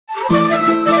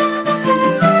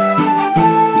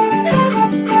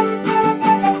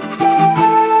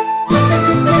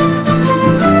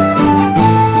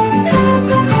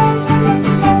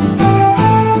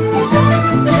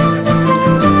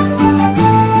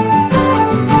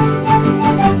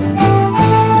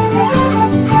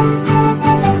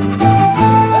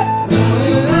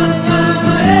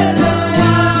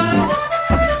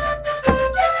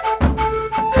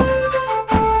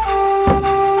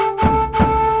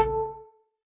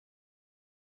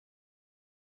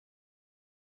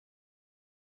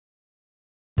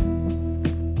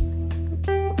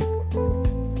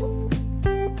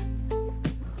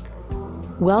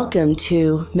Welcome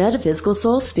to Metaphysical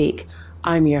Soul Speak.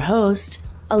 I'm your host,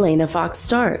 Elena Fox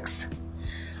Starks.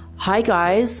 Hi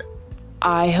guys,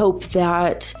 I hope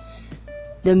that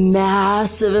the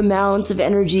massive amounts of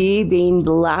energy being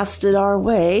blasted our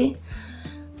way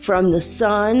from the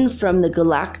sun, from the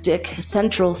galactic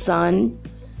central sun,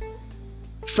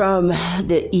 from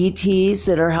the ETs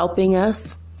that are helping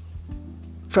us,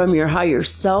 from your higher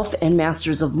self and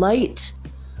masters of light,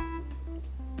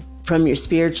 from your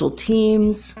spiritual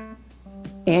teams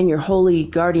and your holy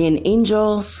guardian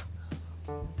angels.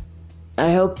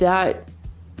 I hope that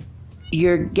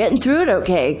you're getting through it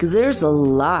okay, because there's a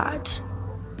lot.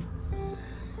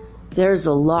 There's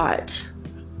a lot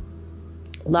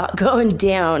going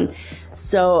down.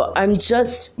 So I'm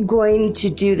just going to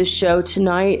do the show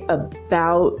tonight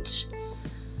about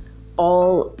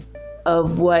all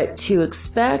of what to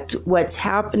expect, what's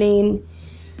happening,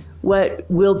 what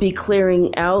will be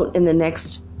clearing out in the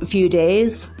next few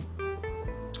days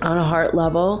on a heart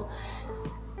level.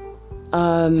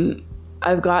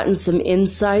 I've gotten some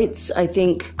insights. I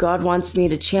think God wants me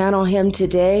to channel him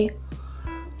today,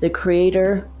 the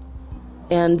creator,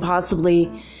 and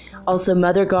possibly also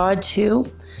Mother God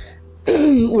too.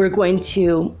 We're going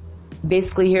to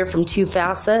basically hear from two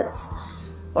facets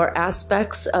or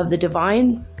aspects of the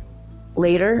divine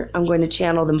later. I'm going to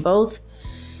channel them both.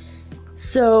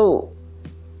 So,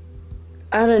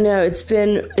 I don't know,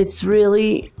 it's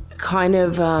really kind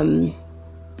of,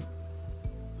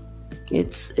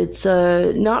 it's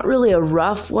not really a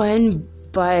rough one,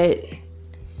 but,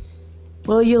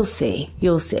 well, you'll see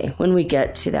when we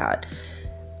get to that.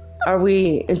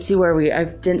 And see where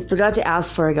forgot to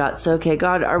ask before I got, so okay,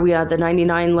 God, are we at the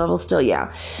 99 level still?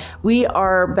 Yeah, we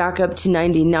are back up to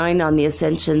 99 on the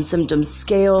Ascension Symptoms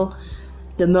Scale.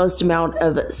 The most amount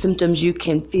of symptoms you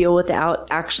can feel without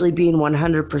actually being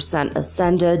 100%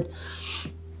 ascended.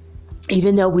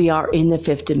 Even though we are in the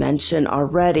fifth dimension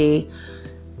already,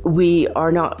 we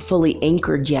are not fully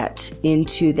anchored yet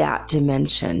into that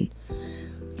dimension.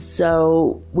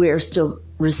 So we're still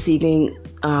receiving,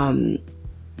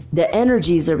 the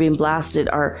energies that are being blasted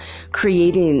are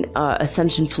creating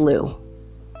ascension flu.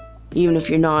 Even if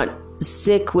you're not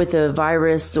sick with a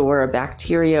virus or a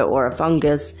bacteria or a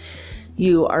fungus,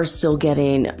 you are still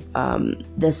getting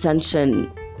the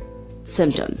ascension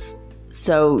symptoms.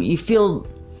 So you feel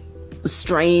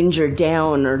strange or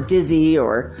down or dizzy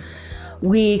or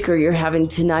weak, or you're having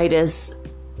tinnitus,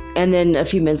 and then a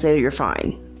few minutes later you're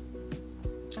fine.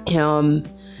 And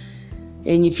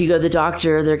if you go to the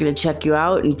doctor, they're going to check you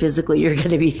out, and physically you're going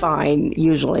to be fine,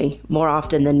 usually, more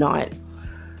often than not.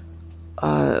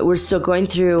 We're still going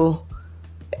through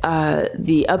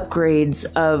the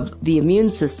upgrades of the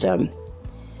immune system.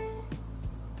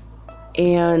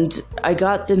 And I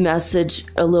got the message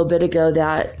a little bit ago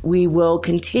that we will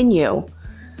continue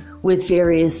with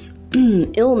various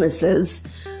illnesses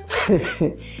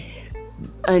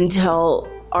until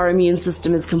our immune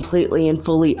system is completely and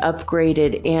fully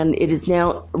upgraded. And it is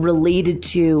now related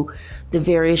to the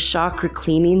various chakra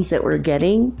cleanings that we're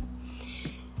getting.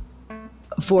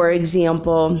 For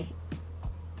example,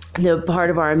 the part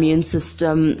of our immune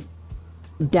system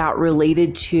that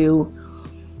related to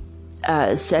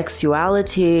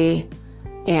sexuality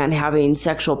and having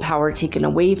sexual power taken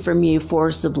away from you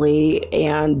forcibly,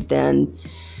 and then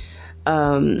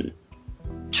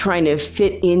trying to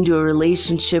fit into a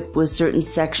relationship with certain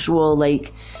sexual,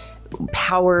 like,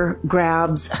 power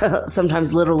grabs,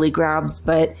 sometimes literally grabs,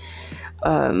 but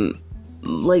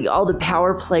like all the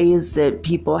power plays that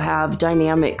people have,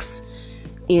 dynamics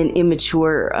in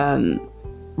immature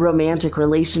romantic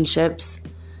relationships.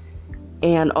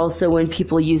 And also when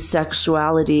people use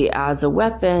sexuality as a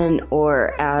weapon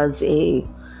or as a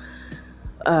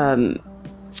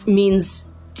means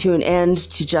to an end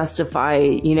to justify,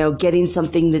 getting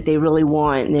something that they really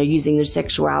want, and they're using their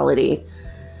sexuality.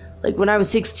 Like when I was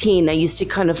 16, I used to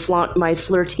kind of flaunt my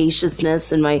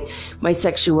flirtatiousness and my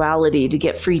sexuality to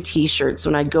get free t-shirts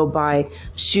when I'd go buy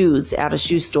shoes at a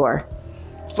shoe store.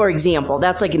 For example,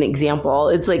 that's like an example.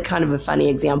 It's like kind of a funny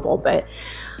example, but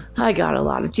I got a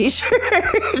lot of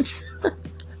t-shirts.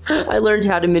 I learned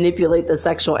how to manipulate the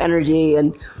sexual energy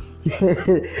and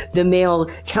the male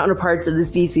counterparts of the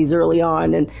species early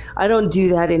on, and I don't do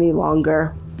that any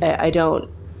longer. I don't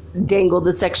dangle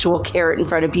the sexual carrot in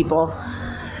front of people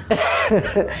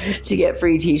to get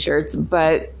free t-shirts.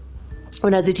 But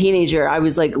when I was a teenager, I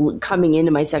was like coming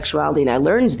into my sexuality, and I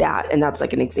learned that, and that's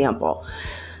like an example.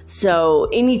 So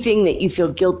anything that you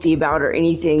feel guilty about, or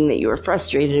anything that you were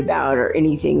frustrated about, or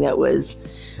anything that was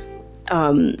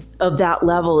of that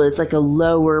level is like a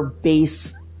lower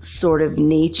base sort of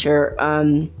nature.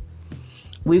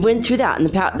 We went through that in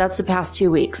the past. That's the past 2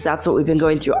 weeks. That's what we've been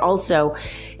going through. Also,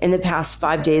 in the past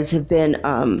 5 days have been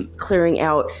clearing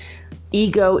out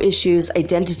ego issues,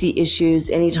 identity issues.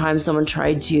 Anytime someone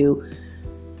tried to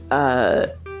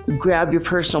grab your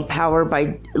personal power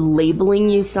by labeling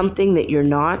you something that you're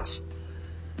not,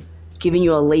 giving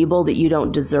you a label that you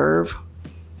don't deserve,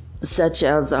 such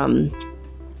as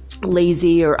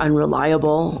lazy or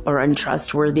unreliable or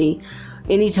untrustworthy.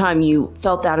 Anytime you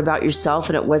felt that about yourself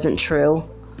and it wasn't true,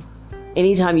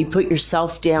 anytime you put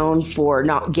yourself down for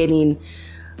not getting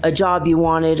a job you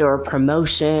wanted or a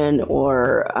promotion,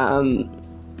 or,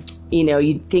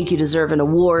 you think you deserve an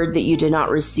award that you did not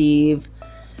receive,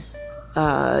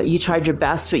 you tried your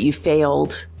best but you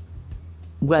failed,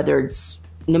 whether it's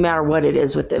no matter what it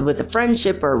is with a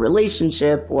friendship or a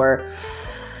relationship, or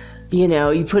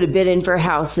you put a bid in for a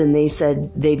house and they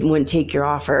said they wouldn't take your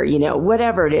offer,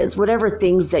 whatever it is, whatever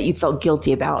things that you felt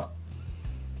guilty about,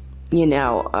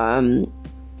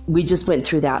 we just went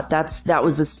through that. That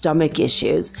was the stomach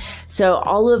issues. So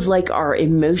all of like our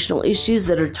emotional issues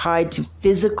that are tied to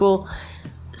physical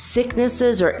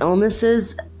sicknesses or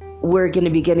illnesses, we're going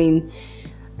to be getting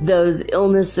those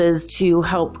illnesses to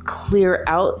help clear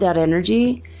out that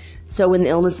energy. So when the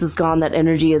illness is gone, that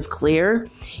energy is clear.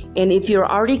 And if you're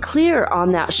already clear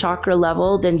on that chakra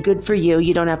level, then good for you.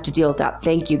 You don't have to deal with that.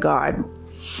 Thank you, God.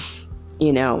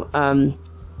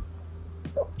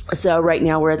 So right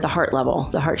now we're at the heart level,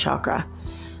 the heart chakra.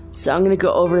 So I'm going to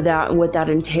go over that and what that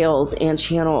entails and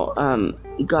channel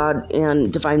God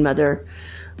and Divine Mother,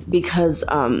 because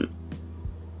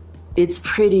it's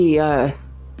pretty...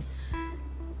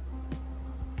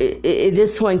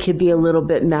 this one could be a little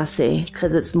bit messy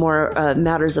because it's more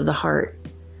matters of the heart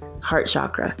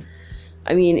chakra.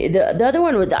 I mean, the other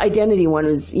one with the identity one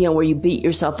was, where you beat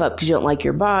yourself up because you don't like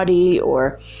your body,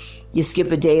 or you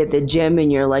skip a day at the gym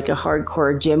and you're like a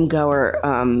hardcore gym goer.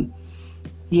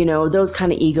 Those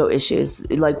kind of ego issues.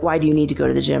 Like, why do you need to go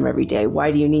to the gym every day?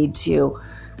 Why do you need to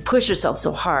push yourself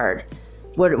so hard?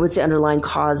 What's the underlying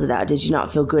cause of that? Did you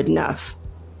not feel good enough?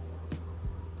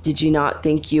 Did you not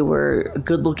think you were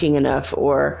good looking enough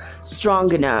or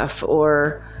strong enough,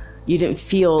 or you didn't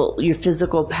feel your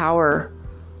physical power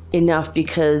enough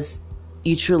because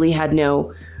you truly had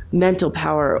no mental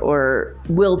power or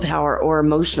willpower or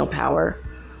emotional power?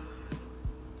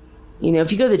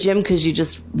 If you go to the gym because you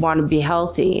just want to be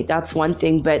healthy, that's one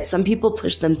thing. But some people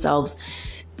push themselves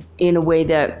in a way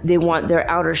that they want their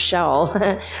outer shell,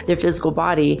 their physical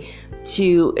body,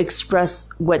 to express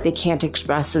what they can't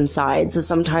express inside. So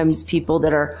sometimes people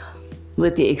that are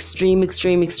with the extreme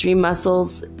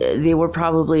muscles, they were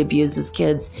probably abused as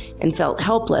kids and felt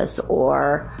helpless,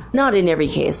 or not in every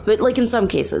case, but like in some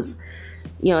cases,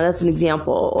 that's an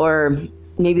example. Or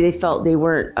maybe they felt they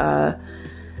weren't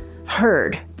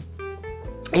heard.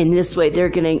 And this way they're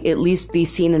going to at least be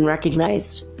seen and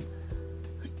recognized.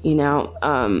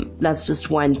 That's just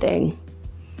one thing.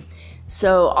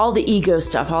 So all the ego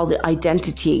stuff, all the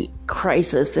identity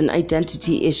crisis and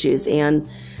identity issues, and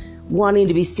wanting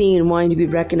to be seen, wanting to be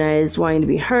recognized, wanting to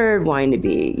be heard, wanting to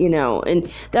be, and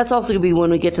that's also going to be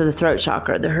when we get to the throat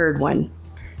chakra, the heard one,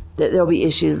 that there'll be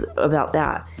issues about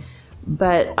that.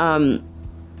 But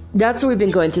that's what we've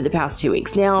been going through the past 2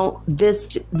 weeks. Now, this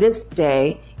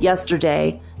day,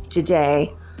 yesterday,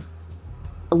 today,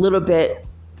 a little bit,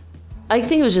 I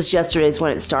think it was just yesterday's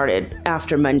when it started,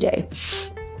 after Monday.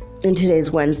 And today's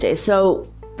Wednesday. So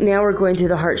now we're going through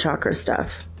the heart chakra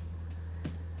stuff.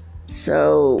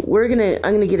 So I'm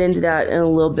gonna get into that in a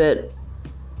little bit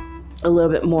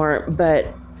more. But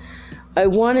I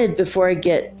wanted, before I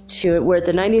get to it, we're at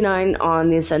the 99 on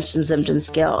the Ascension Symptom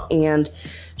Scale, and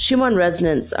Schumann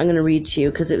Resonance I'm gonna read to you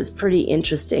because it was pretty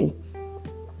interesting.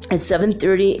 At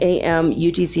 7:30 a.m.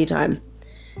 UTC time.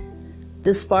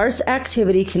 The sparse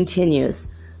activity continues.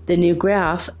 The new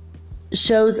graph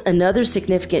shows another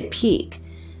significant peak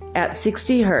at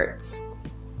 60 hertz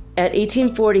at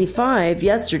 1845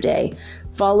 yesterday,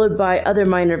 followed by other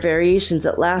minor variations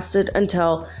that lasted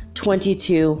until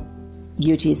 22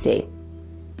 UTC.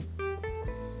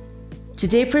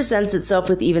 Today presents itself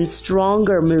with even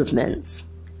stronger movements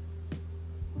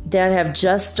that have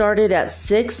just started at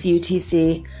 6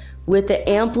 UTC, with the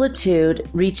amplitude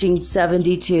reaching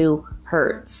 72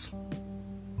 hertz.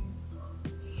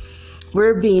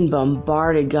 We're being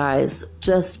bombarded, guys,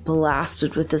 just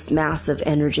blasted with this massive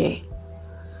energy.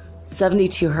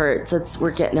 72 hertz,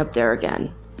 we're getting up there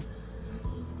again.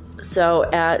 So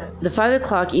at the 5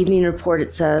 o'clock evening report,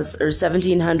 it says, or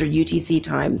 1700 UTC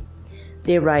time,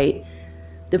 they write,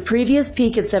 the previous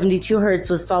peak at 72 hertz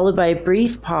was followed by a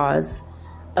brief pause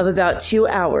of about 2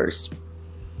 hours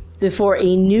before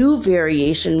a new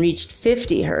variation reached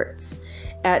 50 hertz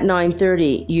at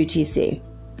 9:30 UTC.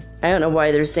 I don't know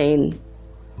why they're saying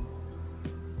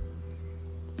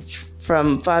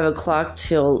from 5 o'clock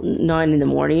till 9 in the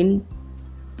morning.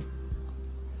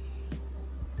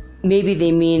 Maybe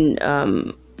they mean,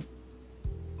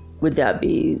 would that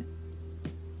be,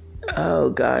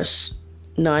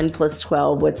 9 plus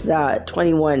 12, what's that?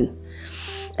 21.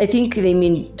 I think they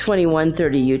mean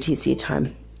 21:30 UTC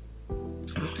time.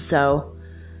 So,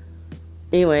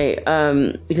 anyway,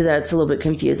 because that's a little bit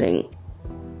confusing.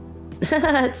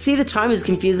 See, the time is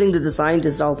confusing to the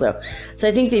scientist also. So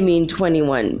I think they mean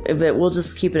 21, but we'll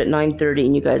just keep it at 9:30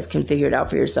 and you guys can figure it out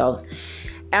for yourselves.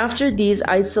 After these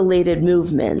isolated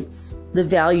movements, the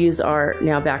values are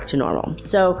now back to normal.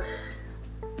 So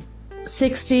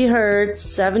 60 hertz,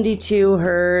 72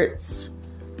 hertz,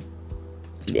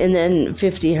 and then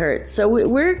 50 hertz. So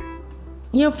we're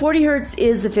 40 hertz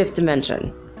is the fifth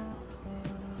dimension.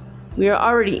 We are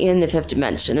already in the fifth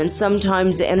dimension, and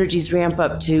sometimes the energies ramp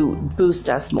up to boost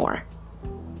us more.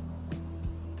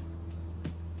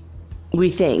 We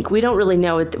think. We don't really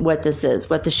know what this is,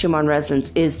 what the Schumann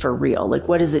resonance is for real. Like,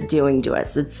 what is it doing to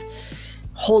us? It's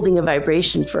holding a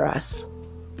vibration for us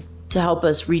to help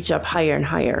us reach up higher and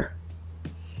higher.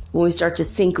 When we start to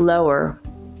sink lower,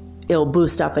 it'll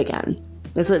boost up again.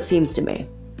 That's what it seems to me.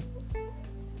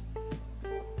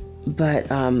 But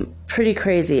pretty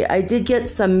crazy. I did get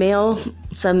some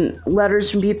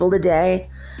letters from people today.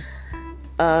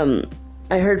 I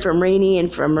heard from Rainey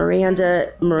and from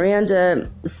Miranda. Miranda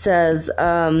says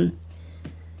that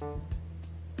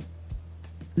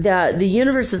the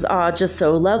universe is just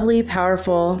so lovely,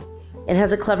 powerful, and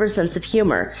has a clever sense of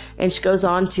humor. And she goes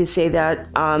on to say that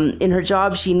in her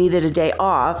job, she needed a day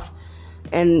off,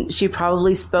 and she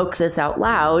probably spoke this out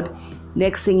loud.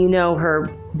 Next thing you know, her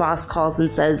boss calls and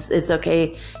says it's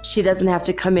okay. She doesn't have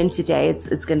to come in today.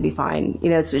 It's going to be fine.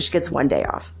 So she gets one day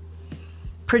off.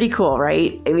 Pretty cool,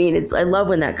 right? I mean, I love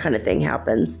when that kind of thing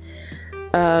happens.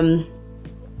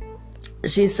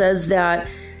 She says that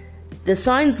the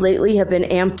signs lately have been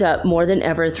amped up more than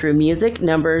ever through music,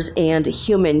 numbers, and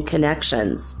human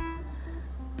connections.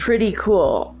 Pretty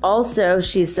cool. Also,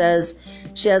 she says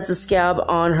she has a scab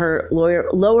on her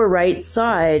lower right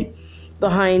side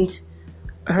behind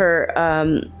her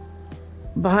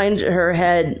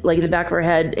head, like in the back of her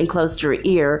head and close to her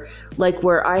ear, like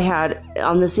where I had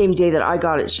on the same day that I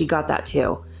got it, she got that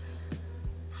too.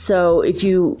 So if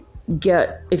you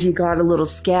got a little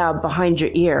scab behind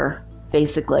your ear,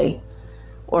 basically,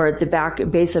 or at the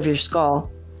base of your skull,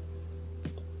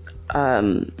 I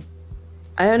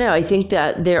don't know. I think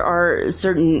that there are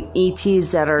certain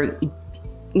ETs that are,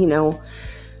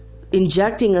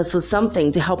 injecting us with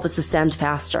something to help us ascend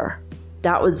faster.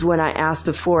 That was when I asked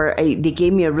before. They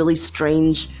gave me a really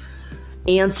strange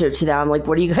answer to that. I'm like,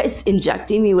 what are you guys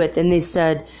injecting me with? And they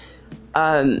said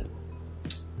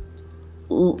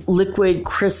liquid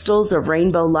crystals of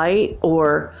rainbow light,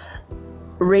 or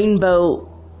rainbow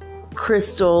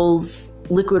crystals,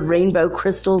 liquid rainbow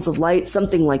crystals of light,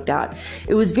 something like that.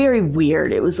 It was very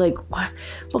weird. It was like,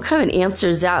 what kind of an answer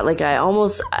is that? Like,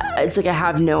 it's like I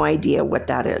have no idea what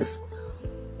that is.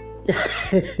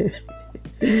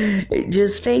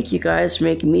 Just thank you guys for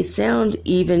making me sound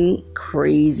even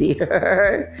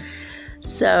crazier.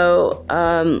 So,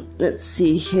 let's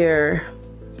see here.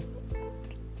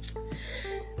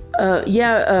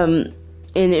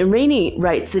 And Rainey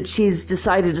writes that she's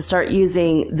decided to start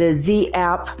using the Z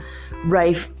app,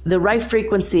 the Rife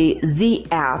Frequency Z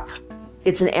app.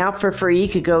 It's an app for free. You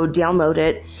could go download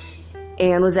it,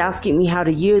 and was asking me how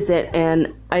to use it.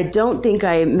 And I don't think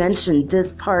I mentioned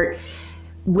this part.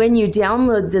 When you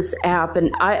download this app,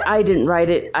 and I didn't write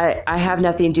it, I have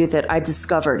nothing to do with it. I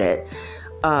discovered it,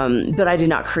 but I did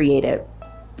not create it.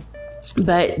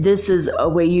 But this is a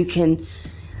way you can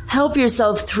help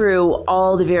yourself through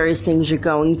all the various things you're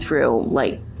going through,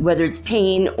 like whether it's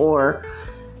pain or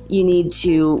you need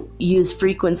to use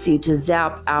frequency to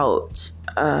zap out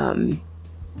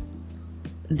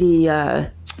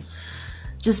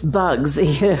just bugs,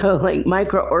 like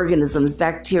microorganisms,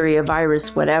 bacteria,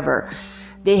 virus, whatever.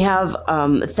 they have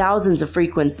thousands of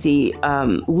frequency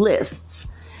lists.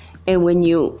 And when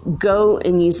you go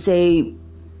and you say,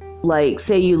 like,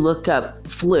 say you look up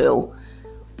flu,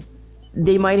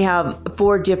 they might have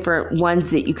 4 different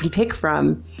ones that you can pick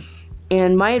from.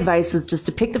 And my advice is just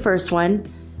to pick the first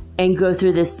one and go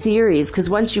through this series, because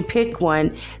once you pick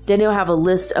one, then you'll have a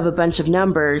list of a bunch of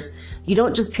numbers. You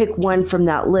don't just pick one from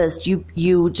that list.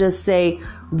 You just say,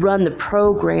 run the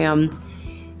program,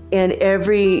 and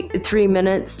every 3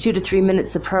 minutes, 2 to 3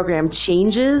 minutes, the program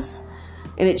changes,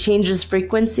 and it changes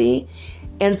frequency.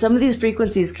 And some of these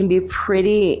frequencies can be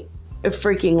pretty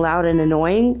freaking loud and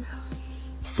annoying.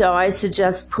 So I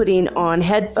suggest putting on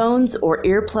headphones or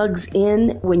earplugs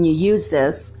in when you use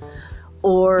this,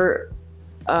 or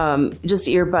just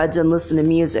earbuds and listen to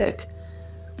music.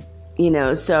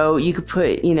 So you could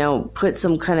put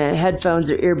some kind of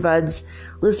headphones or earbuds,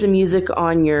 listen to music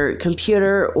on your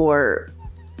computer or,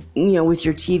 with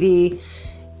your TV,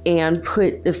 and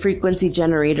put the frequency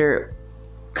generator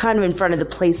kind of in front of the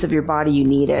place of your body you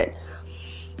need it.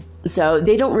 So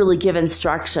they don't really give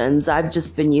instructions. I've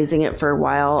just been using it for a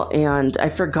while and I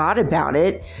forgot about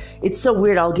it. It's so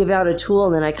weird. I'll give out a tool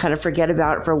and then I kind of forget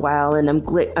about it for a while. And I'm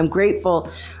grateful,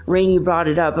 Rain, you brought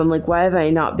it up. I'm like, why have I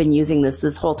not been using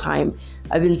this whole time?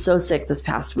 I've been so sick this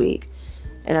past week.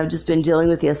 And I've just been dealing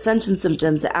with the ascension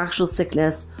symptoms, the actual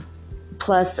sickness.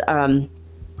 Plus, I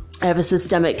have a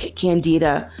systemic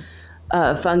candida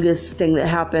fungus thing that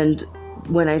happened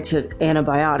when I took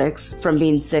antibiotics from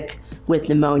being sick with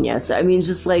pneumonia. So,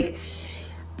 just like,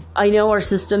 I know our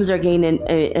systems are gaining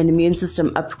an immune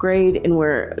system upgrade, and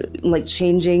we're like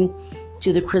changing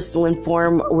to the crystalline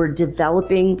form. We're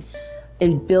developing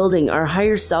and building our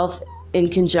higher self in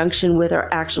conjunction with our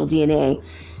actual DNA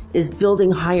is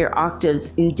building higher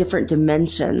octaves in different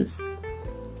dimensions.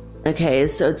 Okay,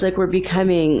 so it's like we're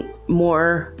becoming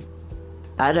more,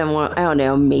 I don't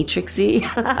know, matrixy.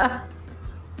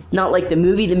 Not like the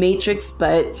movie The Matrix,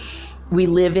 but we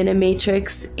live in a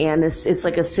matrix, and it's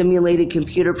like a simulated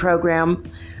computer program,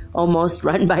 almost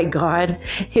run by God,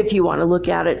 if you want to look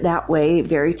at it that way,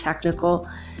 very technical.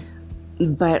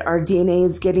 But our DNA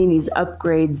is getting these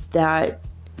upgrades that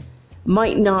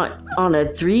might not on a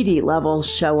 3D level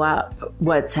show up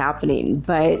what's happening,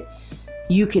 but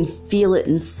you can feel it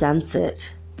and sense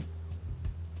it.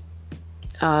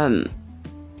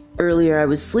 Earlier I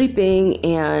was sleeping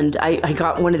and I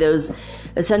got one of those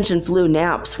Ascension flu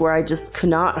naps where I just could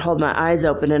not hold my eyes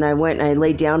open, and I went and I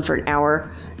laid down for an hour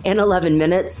and 11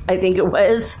 minutes, I think it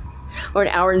was, or an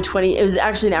hour and 20, it was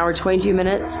actually an hour and 22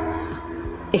 minutes.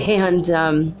 And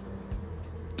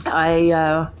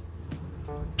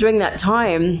during that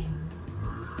time,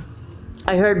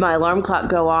 I heard my alarm clock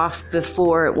go off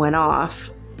before it went off.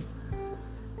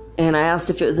 And I asked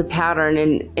if it was a pattern,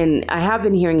 and I have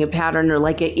been hearing a pattern, or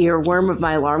like an earworm of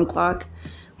my alarm clock,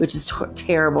 which is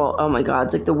terrible. Oh my God,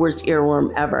 it's like the worst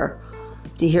earworm ever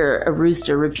to hear a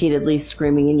rooster repeatedly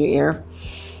screaming in your ear.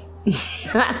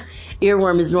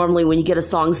 Earworm is normally when you get a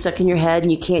song stuck in your head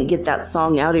and you can't get that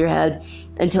song out of your head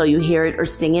until you hear it or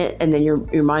sing it, and then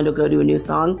your mind will go to a new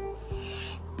song.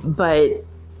 But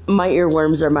my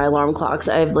earworms are my alarm clocks.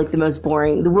 I have like the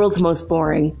world's most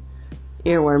boring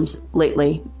earworms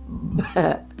lately.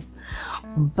 But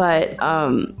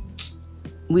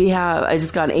I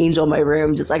just got an angel in my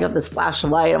room. I got this flash of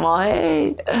light. I'm all,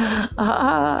 hey,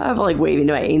 I'm like waving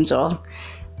to my angel.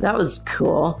 That was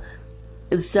cool.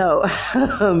 So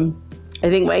I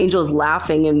think my angel was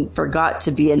laughing and forgot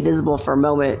to be invisible for a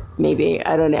moment. Maybe,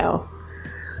 I don't know.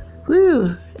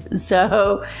 Woo.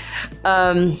 So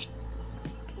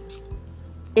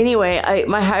anyway,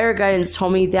 my higher guidance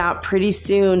told me that pretty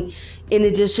soon, in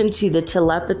addition to the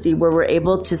telepathy where we're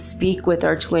able to speak with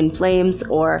our twin flames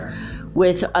or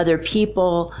with other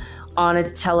people on a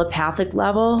telepathic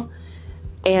level,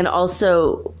 and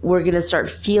also we're going to start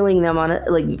feeling them on a,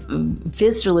 like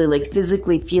viscerally, like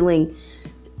physically feeling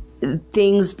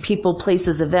things, people,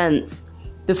 places, events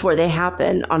before they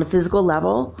happen on a physical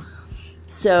level.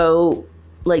 So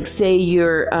like say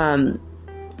you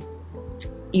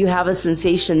have a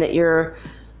sensation that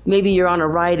maybe you're on a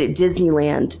ride at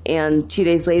Disneyland, and 2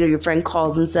 days later your friend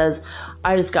calls and says,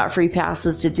 I just got free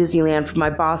passes to Disneyland from my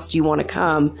boss. Do you want to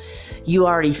come? You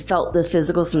already felt the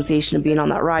physical sensation of being on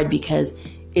that ride, because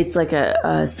it's like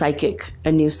a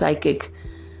new psychic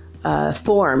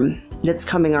form that's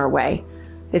coming our way.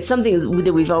 It's something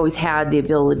that we've always had the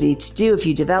ability to do if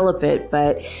you develop it,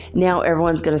 but now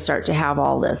everyone's going to start to have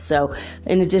all this. So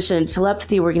in addition to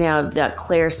telepathy, we're going to have that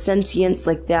clairsentience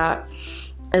like that,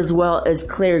 as well as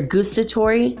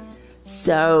clairgustatory.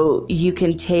 So you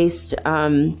can taste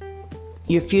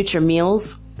your future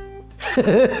meals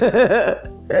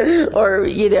Or,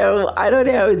 I don't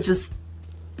know. It's just,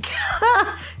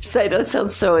 I know it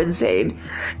sounds so insane.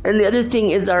 And the other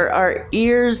thing is our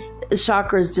ears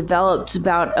chakras developed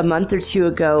about a month or two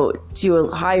ago to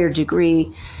a higher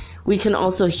degree. We can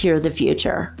also hear the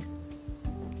future.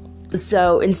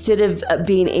 So instead of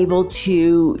being able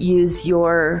to use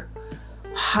your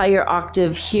higher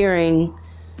octave hearing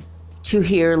to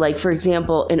hear, like, for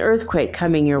example, an earthquake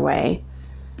coming your way,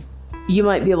 you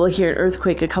might be able to hear an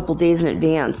earthquake a couple days in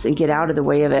advance and get out of the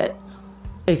way of it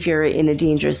if you're in a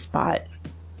dangerous spot.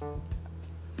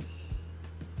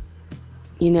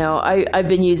 I've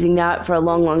been using that for a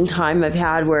long, long time. I've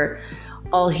had where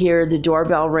I'll hear the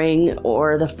doorbell ring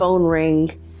or the phone ring,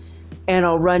 and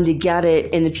I'll run to get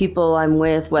it. And the people I'm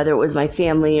with, whether it was my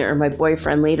family or my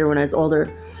boyfriend later when I was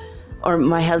older, or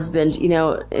my husband,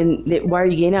 why are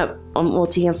you getting up? Well,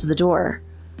 to answer the door.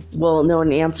 Well, no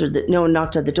one answered that. No one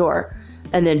knocked at the door.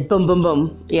 And then boom, boom,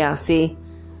 boom. Yeah, see?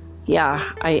 Yeah,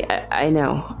 I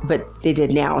know. But they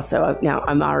did now, so now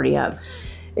I'm already up.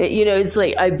 It's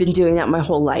like I've been doing that my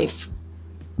whole life.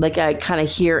 Like I kind of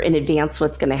hear in advance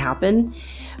what's going to happen.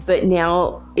 But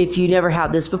now, if you never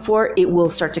had this before, it will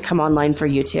start to come online for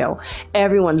you too.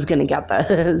 Everyone's going to get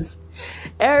this.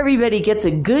 Everybody gets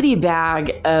a goodie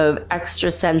bag of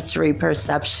extrasensory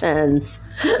perceptions.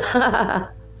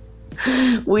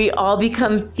 We all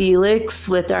become Felix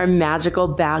with our magical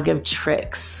bag of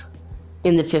tricks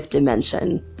in the fifth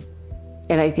dimension.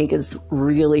 And I think it's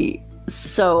really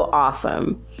so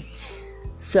awesome.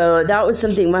 So that was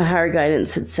something my higher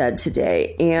guidance had said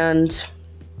today. And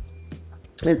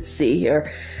let's see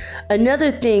here.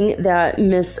 Another thing that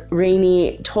Miss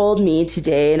Rainey told me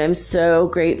today, and I'm so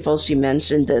grateful she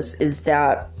mentioned this, is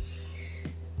that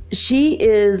she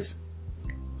is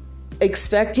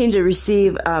expecting to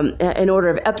receive an order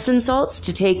of Epsom salts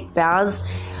to take baths.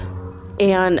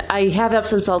 And I have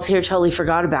Epsom salts here, totally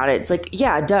forgot about it. It's like,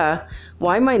 yeah, duh.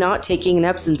 Why am I not taking an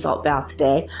Epsom salt bath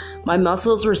today? My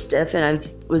muscles were stiff and I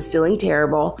was feeling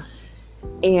terrible.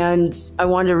 And I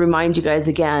wanted to remind you guys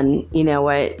again, you know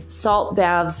what, salt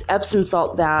baths, Epsom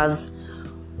salt baths,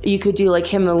 you could do like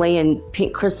Himalayan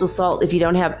pink crystal salt if you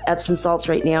don't have Epsom salts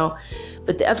right now.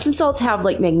 But the Epsom salts have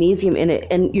like magnesium in it,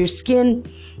 and your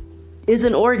skin is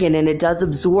an organ and it does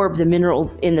absorb the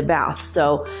minerals in the bath.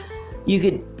 So you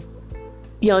could,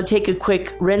 take a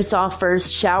quick rinse off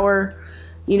first, shower,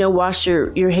 wash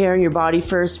your hair and your body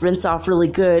first, rinse off really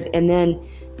good, and then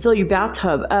fill your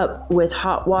bathtub up with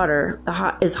hot water,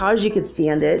 as hot as you could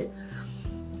stand it.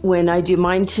 When I do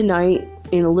mine tonight,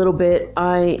 in a little bit,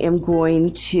 I am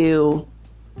going to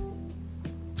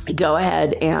go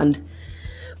ahead and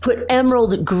put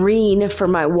emerald green for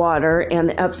my water and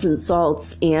the Epsom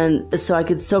salts, and so I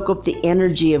could soak up the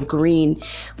energy of green,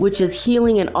 which is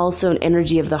healing and also an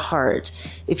energy of the heart.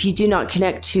 If you do not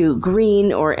connect to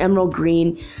green or emerald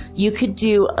green, you could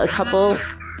do a couple...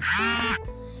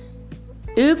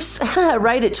 Oops,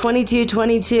 right at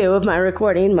 22:22 of my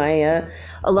recording, my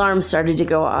alarm started to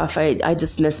go off. I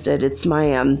just missed it. It's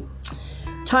my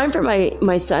time for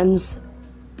my son's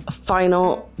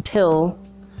final pill.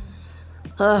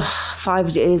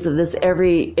 5 days of this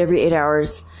every 8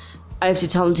 hours. I have to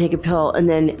tell him to take a pill, and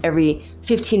then every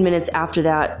 15 minutes after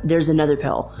that, there's another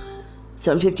pill.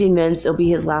 So in 15 minutes, it'll be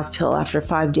his last pill after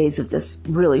 5 days of this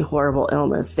really horrible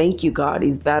illness. Thank you, God.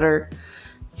 He's better,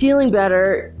 feeling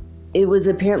better. It was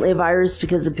apparently a virus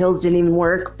because the pills didn't even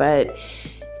work, but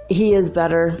he is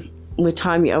better. With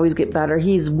time, you always get better.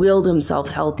 He's willed himself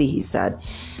healthy, he said.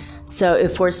 So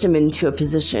it forced him into a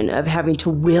position of having to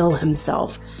will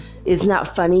himself. Isn't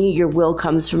that funny? Your will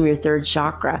comes from your third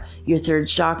chakra. Your third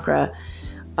chakra,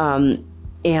 and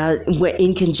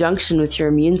in conjunction with your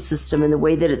immune system and the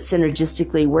way that it's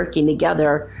synergistically working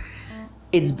together,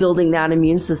 it's building that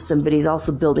immune system, but he's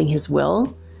also building his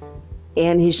will.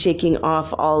 And he's shaking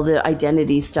off all the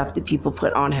identity stuff that people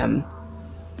put on him.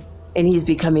 And he's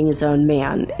becoming his own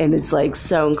man. And it's like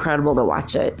so incredible to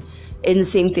watch it. And the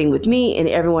same thing with me and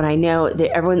everyone I know.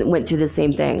 Everyone went through the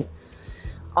same thing.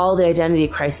 All the identity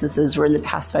crises were in the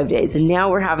past 5 days. And now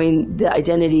we're having the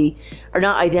identity, or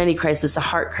not identity crisis, the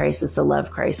heart crisis, the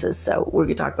love crisis. So we're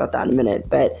going to talk about that in a minute.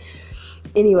 But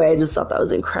anyway, I just thought that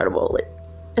was incredible.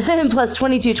 And plus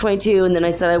 22:22, and then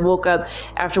I said I woke up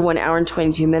after 1 hour and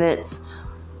 22 minutes.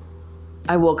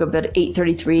 I woke up at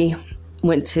 8:33,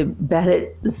 went to bed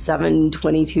at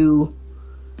 7:22.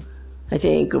 I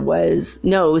think it was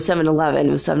 7:11. It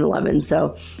was 7:11.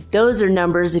 So those are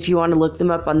numbers if you want to look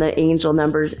them up on the Angel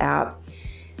Numbers app.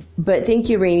 But thank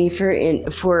you, Rainey,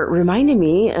 for reminding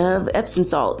me of Epsom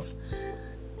salts.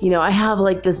 I have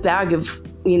like this bag of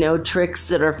tricks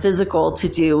that are physical to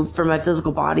do for my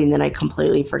physical body, and then I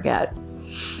completely forget.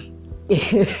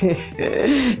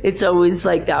 It's always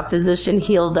like that physician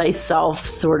heal thyself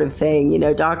sort of thing.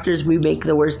 Doctors, we make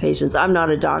the worst patients. I'm not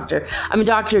a doctor. I'm a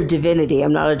doctor of divinity.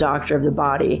 I'm not a doctor of the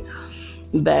body.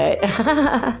 But,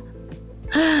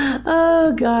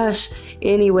 oh gosh.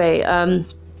 Anyway, all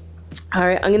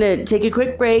right, I'm going to take a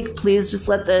quick break. Please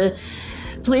let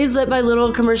my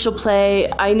little commercial play.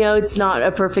 I know it's not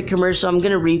a perfect commercial. I'm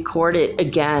going to record it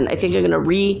again. I think I'm going to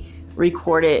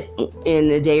re-record it in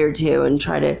a day or two and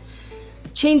try to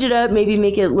change it up, maybe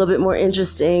make it a little bit more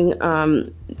interesting.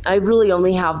 I really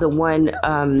only have the one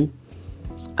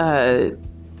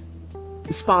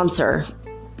sponsor,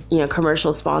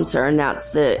 commercial sponsor, and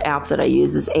that's the app that I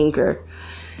use is Anchor.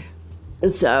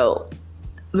 So,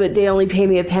 but they only pay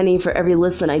me a penny for every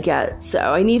listen I get.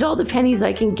 So I need all the pennies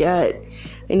I can get.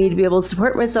 I need to be able to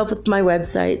support myself with my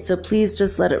website. So please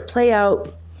just let it play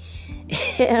out,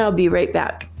 and I'll be right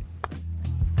back.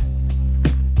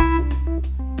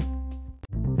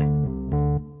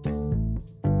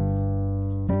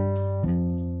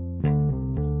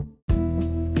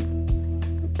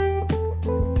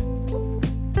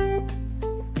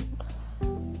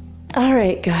 All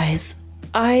right, guys,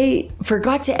 I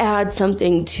forgot to add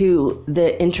something to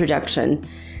the introduction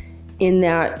in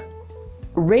that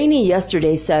Rainey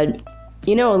yesterday said,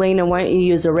 Elena, why don't you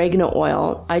use oregano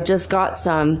oil? I just got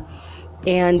some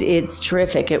and it's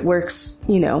terrific. It works,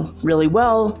 really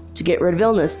well to get rid of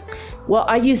illness. Well,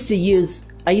 I used to use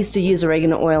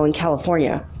oregano oil in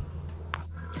California.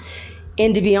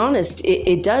 And to be honest,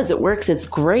 it does. It works. It's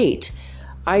great.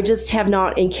 I just have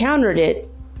not encountered it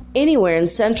anywhere in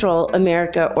Central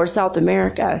America or South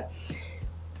America.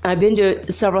 I've been to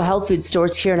several health food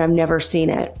stores here and I've never seen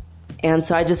it. And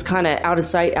so I just kind of out of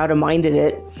sight, out of minded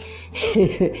it.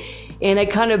 And I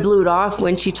kind of blew it off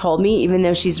when she told me, even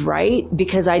though she's right,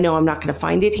 because I know I'm not going to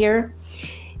find it here.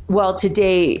 Well,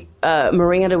 today,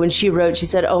 Miranda, when she wrote, she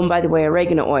said, oh, and by the way,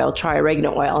 oregano oil, try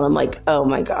oregano oil. And I'm like, oh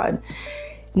my God.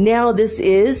 Now this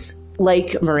is,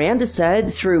 like Miranda said,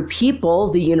 through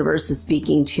people, the universe is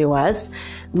speaking to us.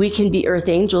 We can be earth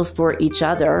angels for each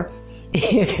other.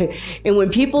 And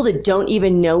when people that don't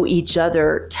even know each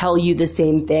other tell you the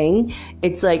same thing,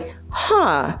 it's like,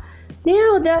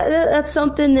 now that's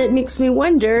something that makes me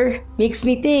wonder, makes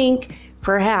me think,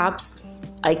 perhaps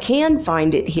I can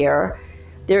find it here.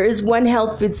 There is one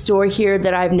health food store here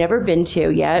that I've never been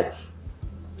to yet,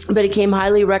 but it came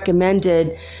highly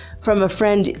recommended from a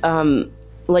friend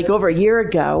like over a year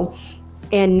ago.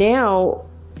 And now,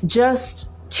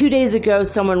 just 2 days ago,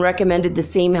 someone recommended the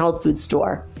same health food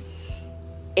store.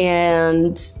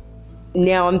 And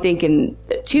now I'm thinking,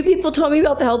 2 people told me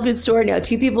about the health food store. Now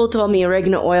 2 people told me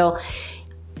oregano oil.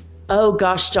 Oh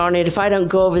gosh darn it, if I don't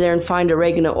go over there and find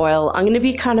oregano oil, I'm going to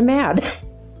be kind of mad.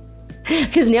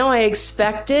 Because now I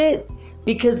expect it,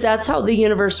 because that's how the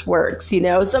universe works.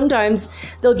 Sometimes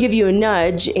they'll give you a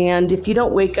nudge, and if you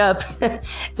don't wake up,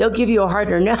 they'll give you a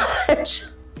harder nudge.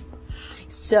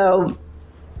 So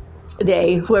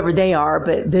whoever they are,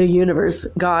 but the universe,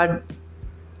 God,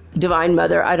 Divine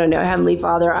Mother, I don't know, Heavenly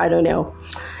Father, I don't know.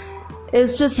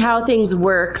 It's just how things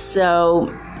work.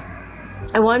 So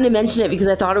I wanted to mention it because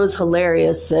I thought it was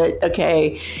hilarious that,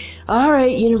 okay, all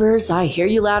right, universe, I hear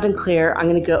you loud and clear. I'm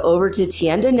going to go over to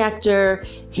Tienda Nectar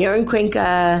here in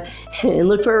Cuenca and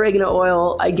look for oregano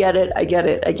oil. I get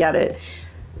it.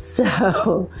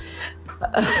 So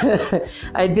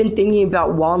I'd been thinking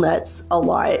about walnuts a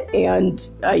lot, and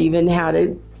I even had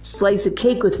a slice of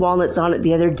cake with walnuts on it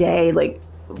the other day, like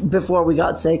before we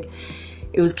got sick.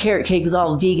 It was carrot cake. It was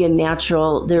all vegan,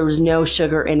 natural. There was no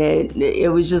sugar in it.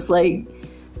 It was just like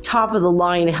top of the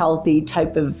line healthy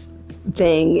type of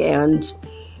thing. And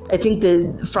I think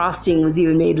the frosting was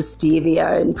even made with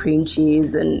stevia and cream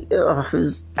cheese, and it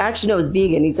was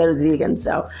vegan. He said it was vegan,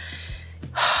 so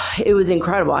it was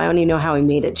incredible. I don't even know how he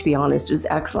made it, to be honest. It was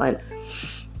excellent.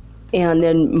 And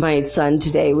then my son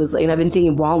today was like, and I've been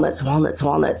thinking walnuts,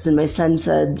 and my son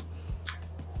said,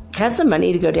 can I have some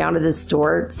money to go down to the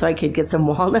store so I could get some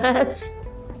walnuts?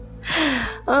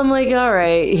 I'm like, all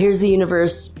right, here's the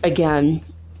universe again.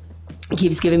 It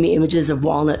keeps giving me images of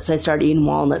walnuts. I started eating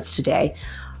walnuts today.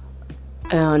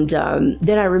 And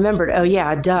then I remembered, oh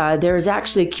yeah, duh, there's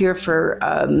actually a cure for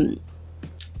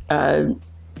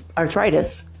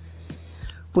arthritis,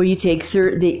 where you take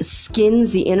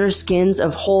the inner skins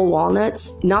of whole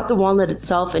walnuts, not the walnut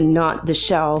itself and not the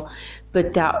shell,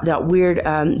 but that weird,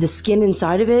 the skin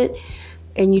inside of it.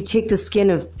 And you take the skin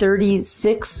of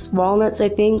 36 walnuts, I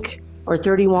think, or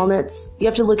 30 walnuts. You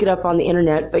have to look it up on the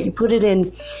internet, but you put it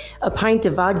in a pint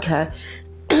of vodka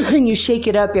and you shake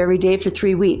it up every day for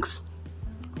 3 weeks.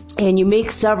 And you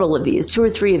make several of these, 2 or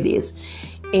 3 of these.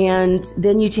 And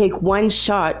then you take 1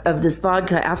 shot of this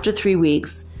vodka after 3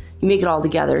 weeks. You make it all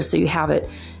together so you have it.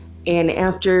 And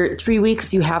after 3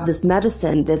 weeks, you have this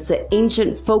medicine that's an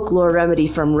ancient folklore remedy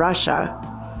from Russia.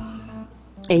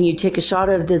 And you take a shot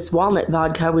of this walnut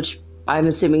vodka, which I'm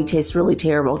assuming tastes really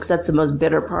terrible because that's the most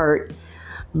bitter part.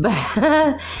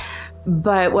 But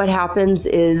what happens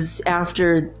is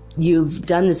after you've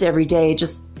done this every day,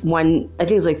 just 1, I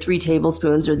think it's like 3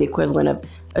 tablespoons or the equivalent of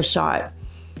a shot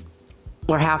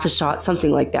or half a shot,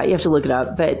 something like that. You have to look it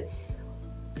up, but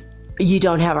you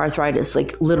don't have arthritis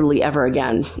like literally ever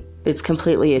again. It's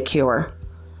completely a cure.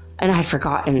 And I had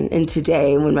forgotten. And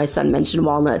today when my son mentioned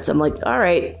walnuts, I'm like, all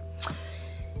right,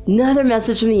 another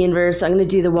message from the universe. I'm going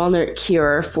to do the walnut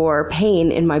cure for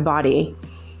pain in my body.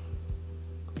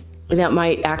 That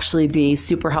might actually be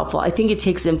super helpful. I think it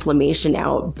takes inflammation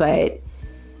out, but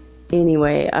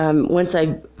anyway, once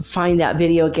I find that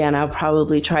video again, I'll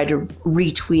probably try to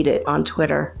retweet it on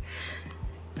Twitter.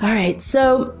 All right,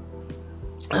 so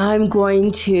I'm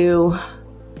going to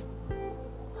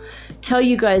tell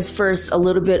you guys first a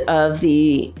little bit of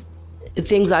the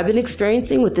things I've been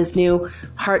experiencing with this new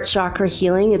heart chakra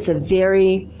healing. It's a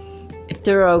very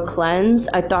thorough cleanse.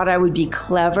 I thought I would be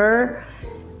clever,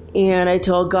 and I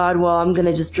told God, well, I'm going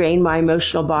to just drain my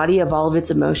emotional body of all of its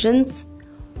emotions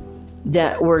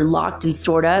that were locked and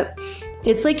stored up.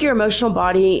 It's like your emotional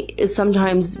body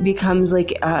sometimes becomes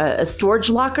like a storage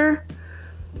locker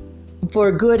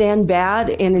for good and bad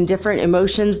and in different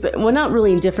emotions, but well, not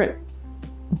really in different,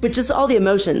 but just all the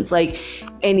emotions. Like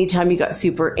anytime you got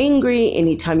super angry,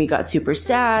 anytime you got super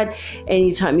sad,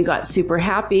 anytime you got super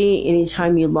happy,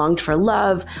 anytime you longed for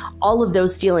love, all of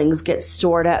those feelings get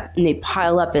stored up and they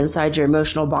pile up inside your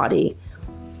emotional body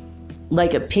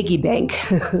like a piggy bank.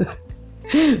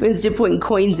 Instead of putting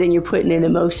coins in, you're putting in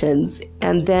emotions.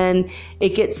 And then it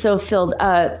gets so filled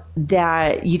up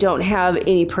that you don't have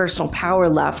any personal power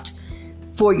left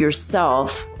for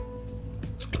yourself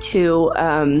to,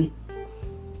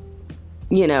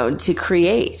 to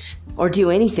create or do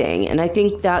anything. And I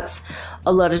think that's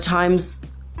a lot of times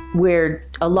where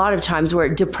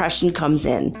depression comes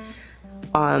in,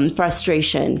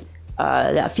 frustration,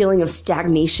 that feeling of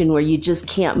stagnation where you just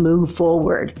can't move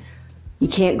forward. You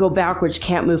can't go backwards, you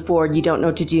can't move forward, you don't know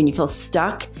what to do, and you feel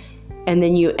stuck. And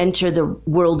then you enter the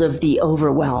world of the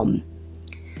overwhelm.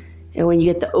 And when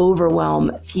you get the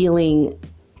overwhelm feeling,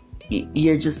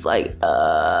 you're just like,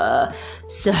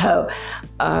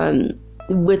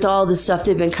 with all the stuff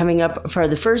that's been coming up for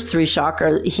the first 3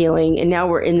 chakra healing, and now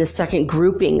we're in the second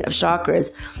grouping of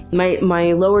chakras.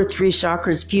 My lower 3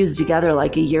 chakras fused together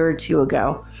like a year or 2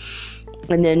 ago.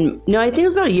 And then, no, I think it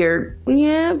was about a year.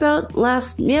 Yeah,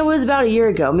 it was about a year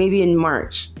ago, maybe in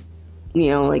March,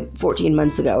 like 14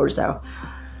 months ago or so.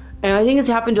 And I think it's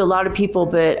happened to a lot of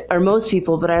people, or most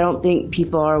people, but I don't think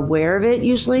people are aware of it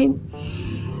usually.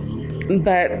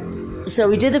 But so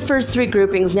we did the first 3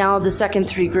 groupings, now the second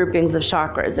 3 groupings of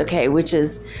chakras, okay, which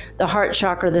is the heart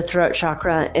chakra, the throat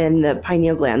chakra, and the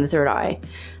pineal gland, the third eye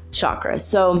chakra.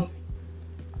 So,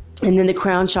 and then the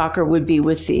crown chakra would be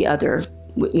with the other,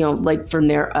 like from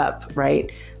there up,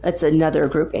 right? That's another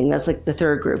grouping. That's like the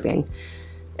third grouping.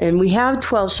 And we have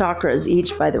 12 chakras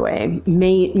each, by the way,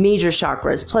 major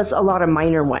chakras, plus a lot of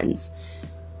minor ones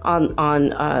on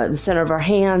the center of our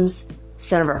hands,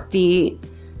 center of our feet,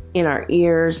 in our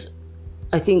ears.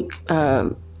 I think,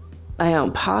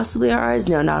 possibly our eyes.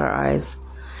 No, not our eyes.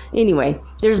 Anyway,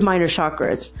 there's minor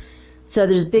chakras. So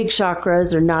there's big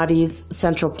chakras or nadis,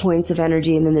 central points of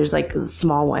energy, and then there's like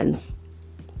small ones.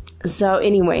 So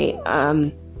anyway,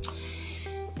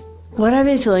 what I've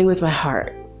been feeling with my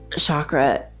heart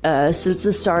chakra since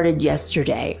this started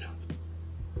yesterday,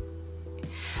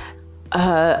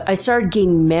 I started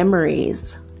getting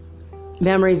memories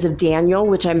of Daniel,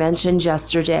 which I mentioned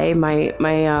yesterday, my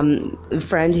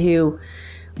friend who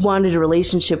wanted a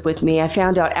relationship with me. I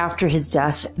found out after his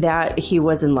death that he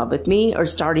was in love with me, or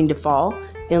starting to fall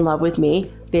in love with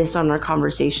me based on our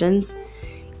conversations.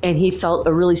 And he felt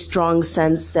a really strong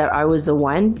sense that I was the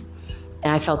one.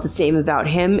 And I felt the same about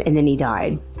him. And then he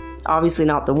died. Obviously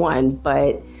not the one,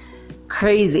 but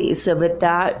crazy. So, but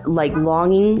that like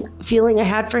longing feeling I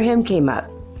had for him came up.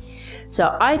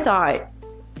 So I thought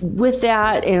with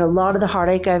that and a lot of the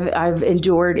heartache I've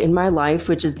endured in my life,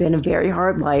 which has been a very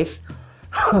hard life,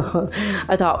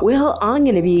 I thought, well, I'm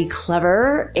going to be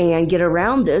clever and get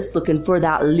around this, looking for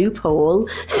that loophole.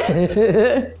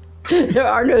 There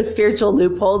are no spiritual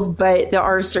loopholes, but there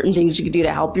are certain things you can do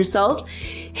to help yourself.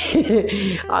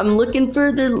 I'm looking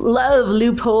for the love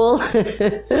loophole.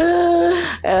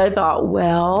 And I thought,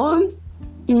 well,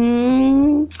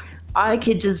 I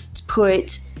could just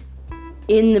put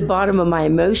in the bottom of my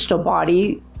emotional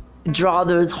body, draw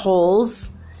those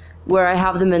holes where I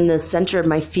have them in the center of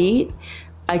my feet.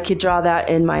 I could draw that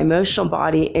in my emotional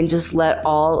body and just let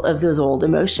all of those old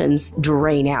emotions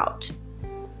drain out.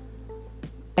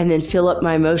 And then fill up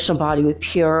my emotional body with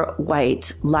pure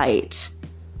white light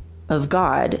of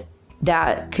God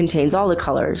that contains all the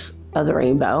colors of the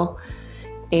rainbow.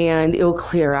 And it will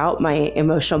clear out my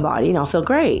emotional body and I'll feel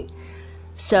great.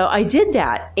 So I did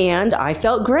that and I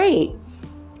felt great.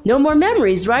 No more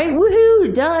memories, right?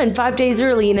 Woohoo, done 5 days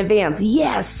early in advance.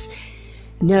 Yes.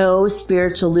 No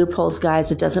spiritual loopholes,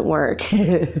 guys. It doesn't work.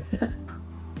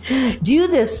 Do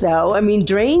this though. I mean,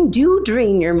 drain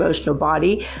your emotional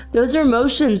body. Those are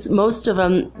emotions, most of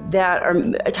them that are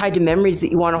tied to memories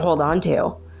that you want to hold on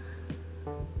to.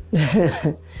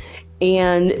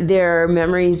 And there are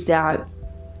memories that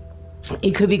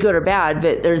it could be good or bad,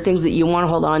 but there are things that you want to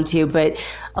hold on to. But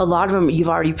a lot of them you've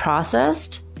already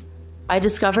processed, I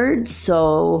discovered.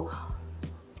 So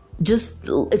just,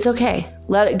 it's okay.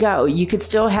 Let it go. You could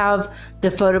still have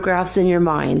the photographs in your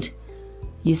mind.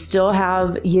 You still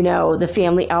have, the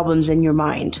family albums in your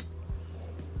mind.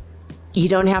 You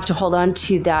don't have to hold on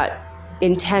to that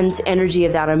intense energy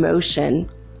of that emotion,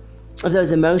 of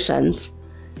those emotions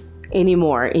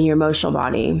anymore in your emotional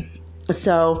body.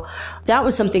 So that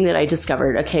was something that I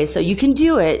discovered. Okay, so you can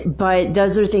do it, but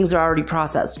those are things that are already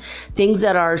processed. Things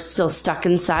that are still stuck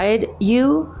inside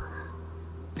you,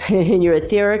 in your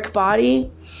etheric body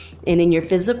and in your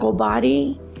physical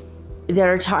body, that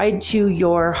are tied to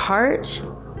your heart.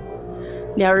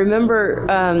 Now remember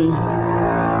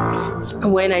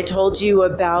when I told you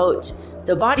about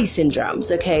the body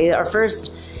syndromes, okay? Our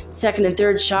first, second, and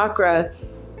third chakra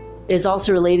is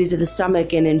also related to the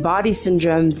stomach, and in body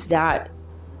syndromes, that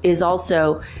is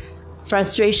also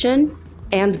frustration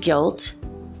and guilt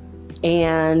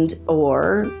and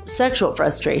or sexual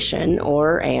frustration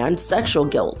and sexual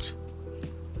guilt.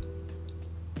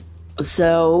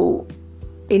 So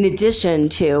in addition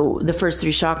to the first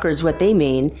three chakras, what they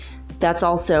mean, that's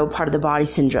also part of the body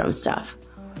syndrome stuff.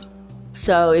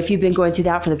 So if you've been going through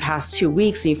that for the past 2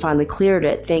 weeks and you finally cleared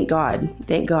it, thank God,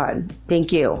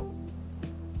 thank you.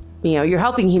 You're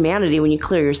helping humanity when you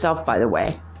clear yourself, by the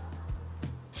way.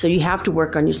 So you have to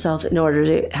work on yourself in order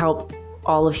to help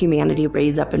all of humanity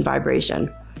raise up in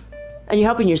vibration. And you're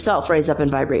helping yourself raise up in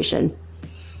vibration.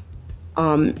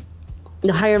 The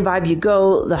higher in vibe you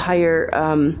go, the higher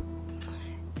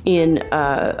in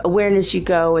awareness you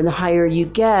go, and the higher you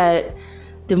get,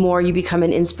 the more you become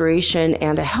an inspiration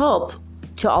and a help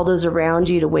to all those around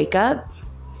you to wake up.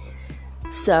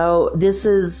 So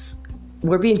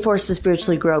we're being forced to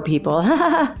spiritually grow, people.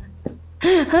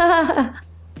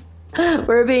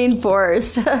 We're being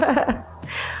forced.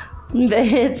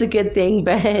 It's a good thing,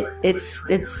 but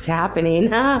it's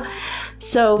happening.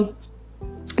 So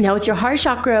now with your heart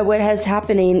chakra, what has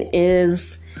happening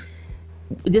is,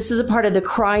 this is a part of the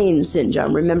crying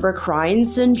syndrome. Remember crying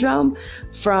syndrome?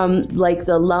 From like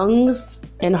the lungs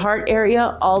and heart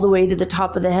area all the way to the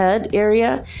top of the head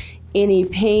area. Any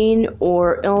pain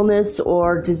or illness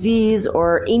or disease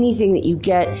or anything that you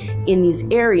get in these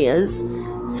areas.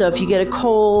 So if you get a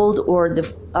cold or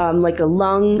like a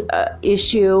lung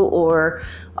issue or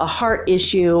a heart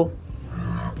issue,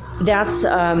 that's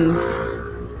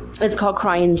it's called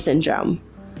crying syndrome.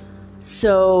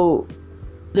 So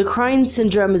the crying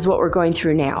syndrome is what we're going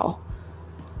through now.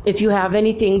 If you have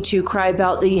anything to cry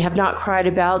about that you have not cried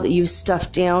about, that you've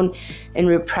stuffed down and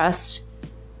repressed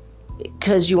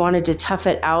because you wanted to tough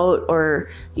it out, or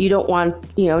you don't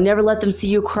want, never let them see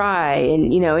you cry.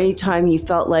 And, anytime you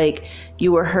felt like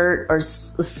you were hurt or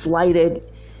slighted,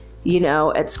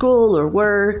 at school or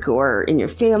work or in your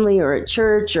family or at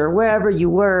church or wherever you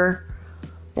were,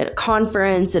 at a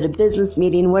conference, at a business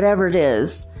meeting, whatever it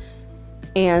is,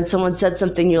 and someone said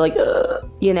something, you're like,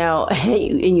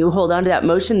 and you hold on to that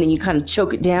emotion, then you kind of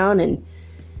choke it down and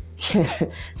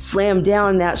slam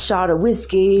down that shot of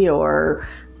whiskey or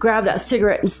grab that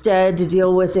cigarette instead to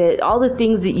deal with it. All the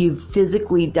things that you've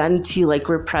physically done to like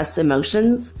repress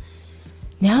emotions.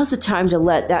 Now's the time to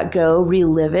let that go,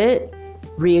 relive it,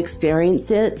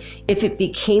 re-experience it. If it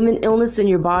became an illness in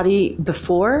your body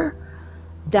before,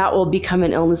 that will become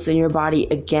an illness in your body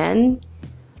again.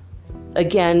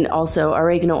 Again, also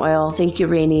oregano oil. Thank you,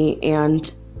 Rainey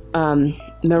and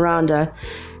Miranda,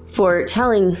 for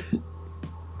telling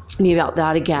me about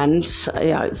that again.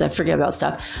 I forget about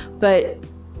stuff. But,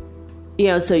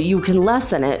 so you can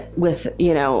lessen it with,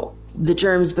 the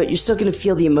germs, but you're still going to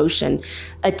feel the emotion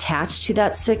attached to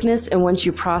that sickness. And once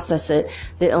you process it,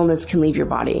 the illness can leave your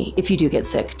body if you do get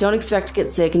sick. Don't expect to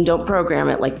get sick and don't program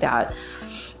it like that.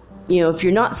 if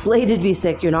you're not slated to be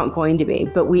sick, you're not going to be.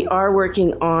 But we are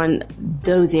working on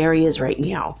those areas right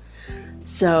now.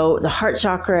 So the heart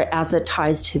chakra, as it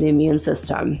ties to the immune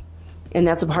system, and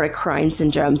that's a part of crying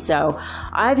syndrome. So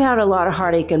I've had a lot of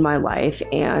heartache in my life,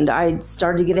 and I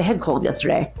started to get a head cold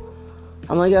yesterday.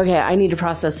 I'm like, okay, I need to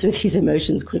process through these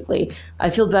emotions quickly. I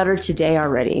feel better today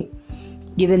already,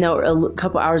 even though a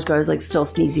couple hours ago I was like still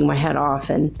sneezing my head off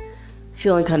and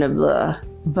feeling kind of blah.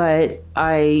 But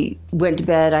I went to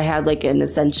bed. I had like an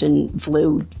ascension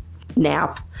flu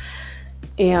nap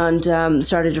and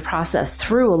started to process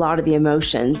through a lot of the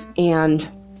emotions. And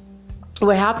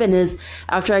what happened is,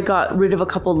 after I got rid of a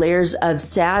couple layers of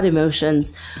sad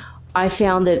emotions, I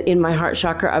found that in my heart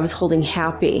chakra, I was holding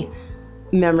happy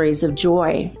memories of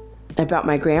joy about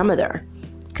my grandmother,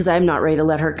 because I'm not ready to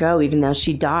let her go, even though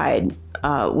she died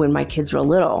when my kids were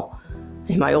little.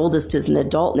 And my oldest is an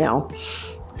adult now.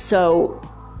 So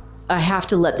I have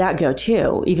to let that go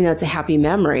too. Even though it's a happy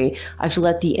memory, I have to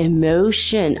let the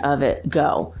emotion of it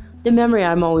go. The memory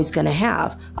I'm always going to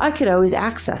have, I could always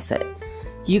access it.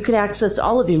 You can access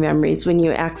all of your memories when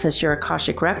you access your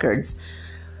Akashic records.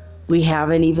 We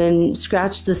haven't even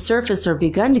scratched the surface or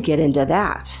begun to get into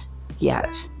that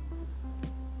yet.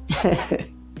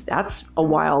 That's a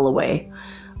while away.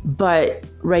 But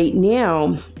right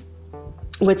now,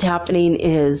 what's happening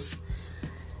is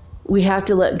we have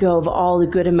to let go of all the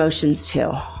good emotions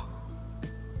too.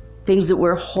 Things that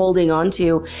we're holding on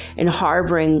to and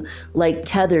harboring like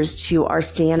tethers to our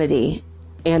sanity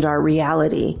and our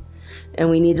reality. And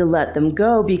we need to let them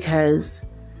go, because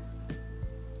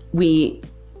we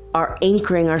are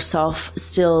anchoring ourselves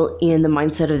still in the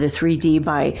mindset of the 3D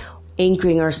by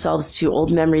anchoring ourselves to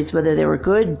old memories, whether they were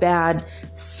good, bad,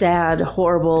 sad,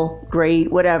 horrible,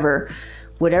 great, whatever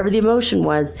the emotion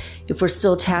was. If we're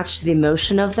still attached to the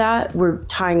emotion of that, we're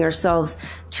tying ourselves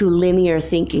to linear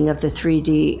thinking of the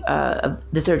 3D, of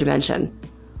the third dimension.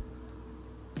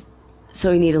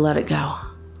 So we need to let it go.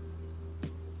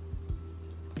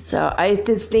 So I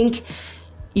just think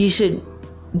you should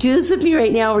do this with me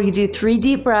right now. We're going to do 3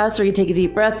 deep breaths. We're going to take a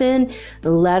deep breath in,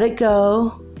 let it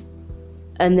go,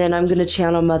 and then I'm going to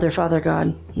channel Mother, Father,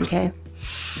 God. Okay?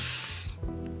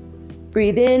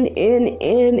 Breathe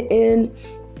in.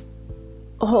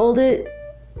 Hold it.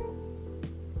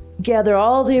 Gather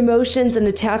all the emotions and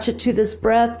attach it to this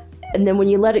breath. And then when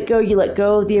you let it go, you let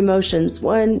go of the emotions.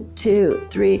 1, 2,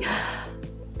 3.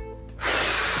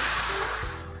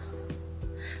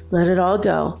 Let it all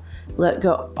go. Let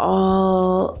go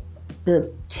all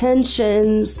the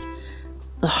tensions,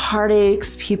 the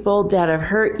heartaches, people that have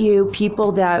hurt you,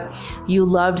 people that you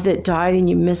loved that died and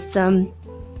you missed them.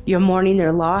 You're mourning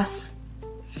their loss.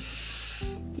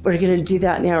 We're going to do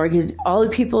that now. We're going to, all the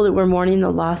people that we're mourning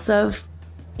the loss of,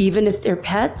 even if they're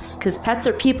pets, because pets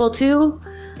are people too.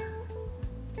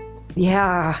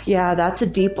 Yeah, that's a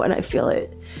deep one. I feel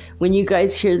it. When you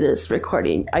guys hear this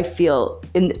recording, I feel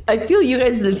you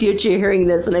guys in the future hearing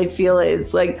this, and I feel it.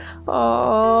 It's like,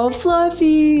 oh,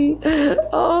 Fluffy.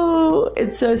 Oh,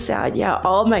 it's so sad. Yeah,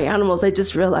 all my animals, I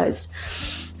just realized.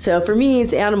 So for me,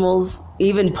 it's animals.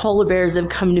 Even polar bears have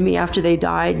come to me after they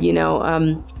died,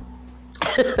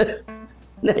 that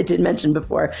I did mention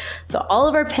before. So all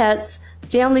of our pets,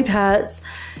 family pets,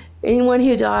 anyone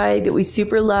who died that we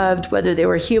super loved, whether they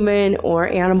were human or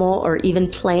animal or even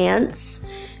plants,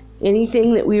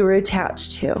 anything that we were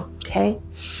attached to, okay?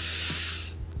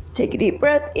 Take a deep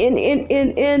breath,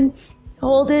 in.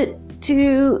 Hold it,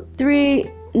 2,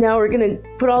 3. Now we're going to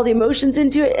put all the emotions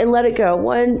into it and let it go.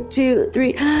 1, 2,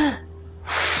 3.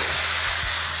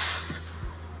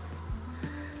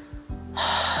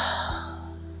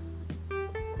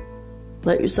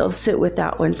 Let yourself sit with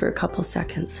that one for a couple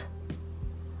seconds.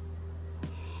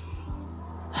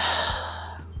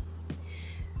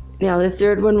 Now, the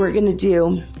third one we're going to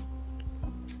do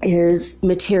is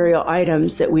material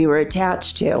items that we were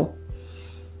attached to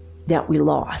that we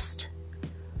lost.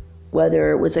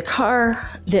 Whether it was a car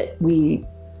that we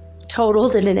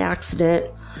totaled in an accident,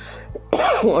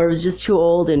 or it was just too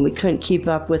old and we couldn't keep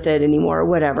up with it anymore, or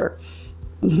whatever.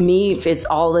 Me, if it's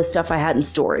all the stuff I had in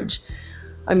storage.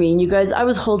 I mean, you guys, I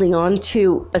was holding on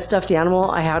to a stuffed animal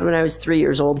I had when I was 3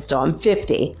 years old still. I'm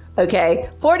 50, okay?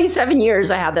 47 years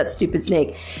I had that stupid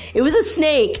snake. It was a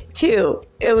snake, too.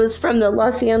 It was from the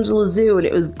Los Angeles Zoo, and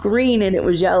it was green, and it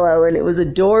was yellow, and it was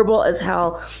adorable as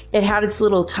hell. It had its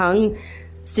little tongue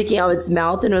sticking out of its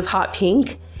mouth, and it was hot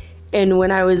pink. And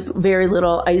when I was very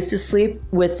little, I used to sleep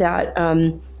with that.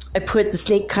 I put the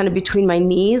snake kind of between my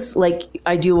knees, like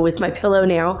I do with my pillow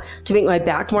now, to make my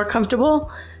back more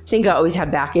comfortable, think I always had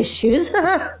back issues.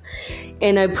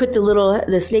 And I put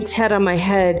the snake's head on my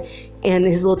head and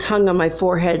his little tongue on my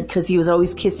forehead because he was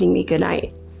always kissing me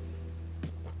goodnight.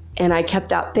 And I kept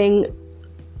that thing,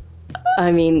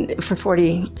 for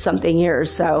 40 something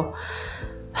years. So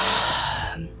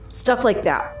stuff like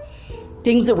that.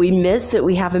 Things that we miss, that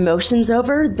we have emotions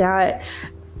over, that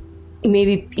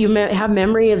maybe you have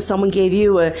memory of someone gave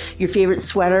you your favorite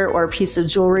sweater or a piece of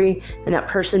jewelry, and that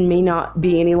person may not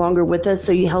be any longer with us.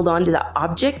 So you held on to the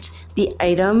object, the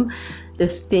item, the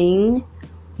thing.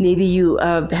 Maybe you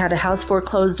had a house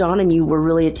foreclosed on and you were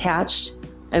really attached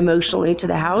emotionally to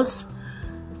the house.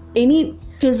 Any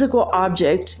physical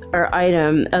object or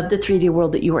item of the 3D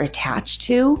world that you were attached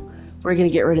to, we're going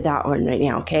to get rid of that one right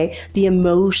now, okay? The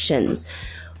emotions.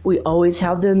 We always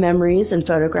have the memories and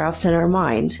photographs in our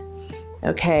mind,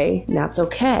 okay? And that's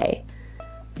okay.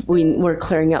 We're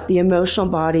clearing out the emotional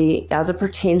body as it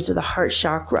pertains to the heart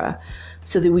chakra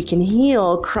so that we can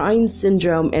heal crying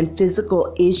syndrome and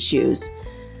physical issues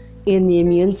in the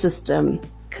immune system.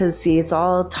 Because, see, it's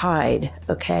all tied,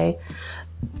 okay?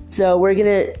 So we're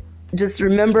going to just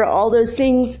remember all those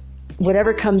things,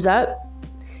 whatever comes up.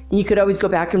 You could always go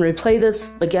back and replay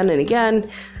this again and again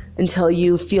until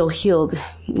you feel healed.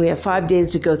 We have 5 days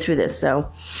to go through this, so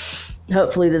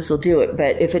hopefully this will do it.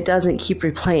 But if it doesn't, keep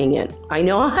replaying it. I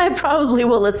know I probably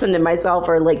will listen to myself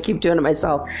or keep doing it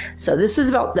myself. So this is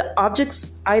about the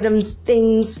objects, items,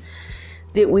 things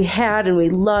that we had and we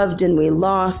loved and we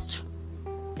lost,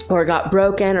 or got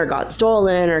broken or got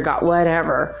stolen or got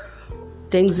whatever.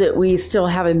 Things that we still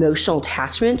have emotional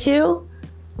attachment to.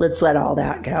 Let's let all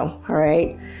that go, all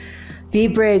right? Be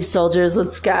brave, soldiers.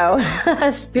 Let's go.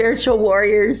 Spiritual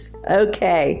warriors.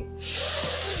 Okay.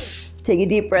 Take a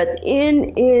deep breath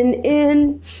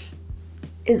in.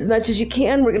 As much as you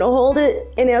can, we're going to hold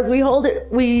it. And as we hold it,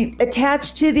 we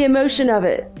attach to the emotion of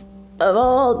it, of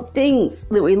all things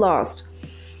that we lost.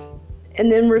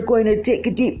 And then we're going to take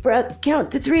a deep breath,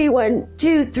 count to 3. 1,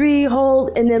 2, 3,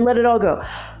 hold, and then let it all go.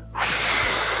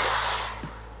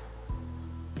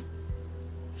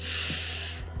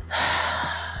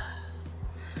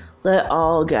 Let it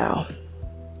all go.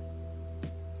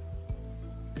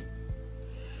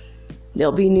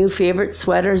 There'll be new favorite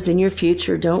sweaters in your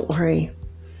future, don't worry.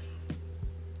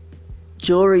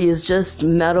 Jewelry is just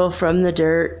metal from the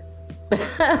dirt.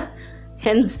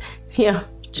 Hence,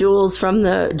 jewels from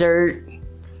the dirt.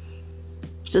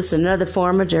 It's just another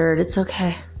form of dirt. It's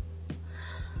okay.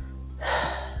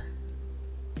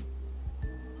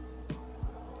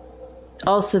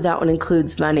 Also, that one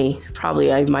includes money.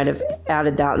 Probably I might have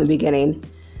added that in the beginning.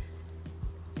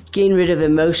 Getting rid of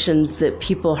emotions that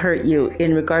people hurt you.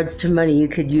 In regards to money, you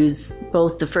could use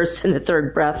both the first and the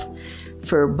third breath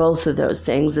for both of those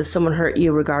things. If someone hurt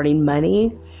you regarding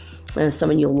money, and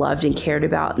someone you loved and cared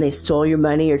about, and they stole your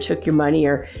money or took your money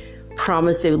or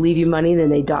promised they would leave you money, then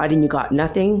they died and you got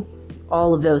nothing.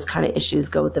 All of those kind of issues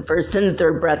go with the first and the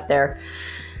third breath there.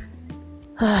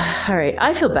 All right,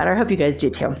 I feel better. I hope you guys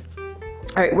do too.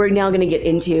 All right, we're now going to get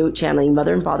into channeling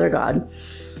Mother and Father God.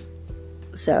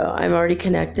 So I'm already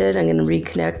connected. I'm going to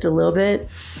reconnect a little bit.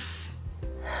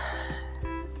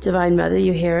 Divine Mother,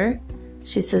 you hear her?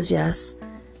 She says yes.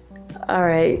 All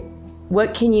right.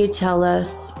 What can you tell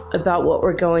us about what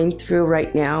we're going through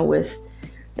right now with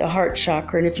the heart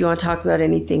chakra? And if you want to talk about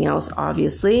anything else,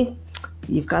 obviously,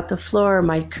 you've got the floor,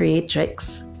 my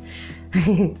creatrix.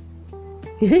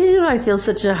 I feel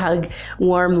such a hug,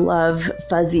 warm, love,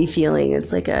 fuzzy feeling.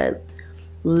 It's like a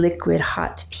liquid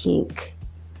hot pink.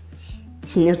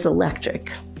 It's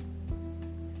electric.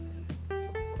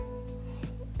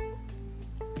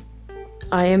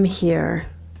 I am here.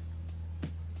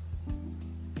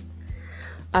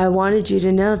 I wanted you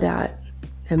to know that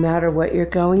no matter what you're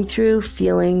going through,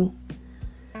 feeling,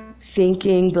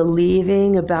 thinking,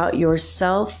 believing about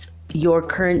yourself, your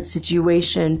current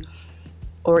situation,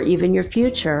 or even your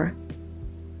future,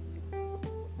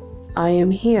 I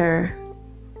am here.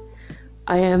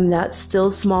 I am that still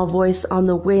small voice on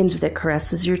the wind that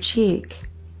caresses your cheek.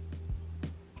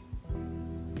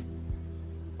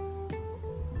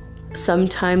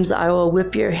 Sometimes I will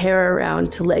whip your hair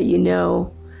around to let you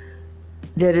know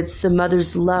that it's the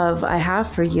mother's love I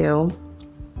have for you.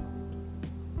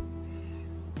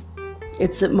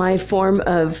 It's my form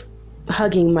of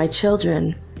hugging my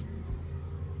children.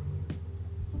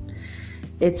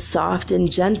 It's soft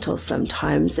and gentle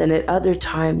sometimes, and at other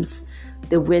times,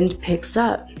 the wind picks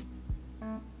up.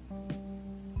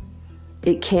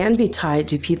 It can be tied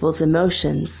to people's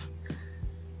emotions.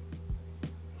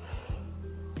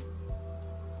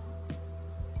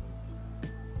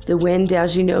 The wind,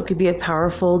 as you know, could be a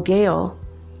powerful gale.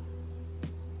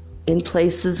 in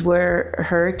places where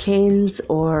hurricanes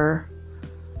or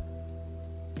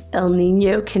El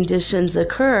Nino conditions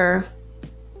occur,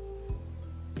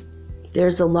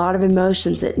 there's a lot of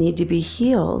emotions that need to be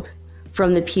healed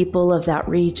from the people of that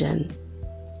region.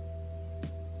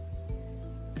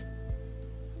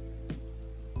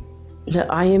 That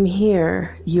I am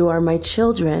here, you are my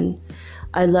children,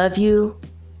 I love you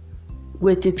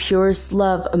with the purest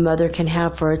love a mother can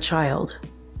have for a child.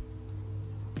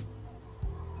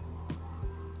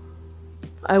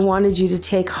 I wanted you to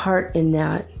take heart in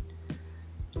that.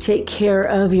 Take care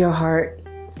of your heart.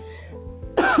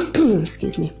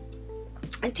 Excuse me.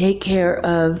 Take care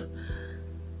of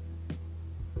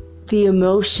the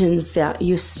emotions that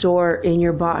you store in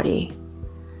your body.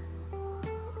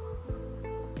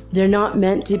 They're not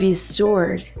meant to be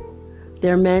stored.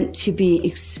 They're meant to be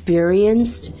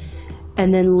experienced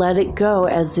and then let it go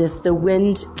as if the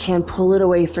wind can pull it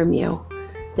away from you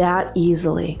that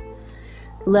easily.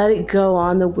 Let it go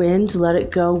on the wind. Let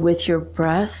it go with your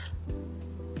breath.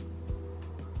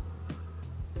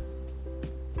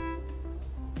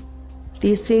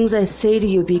 These things I say to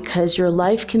you because your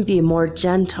life can be more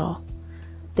gentle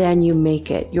than you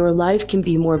make it. Your life can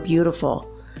be more beautiful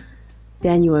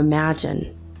than you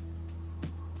imagine.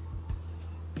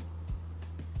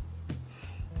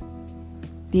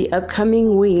 The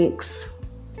upcoming weeks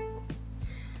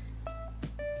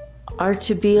are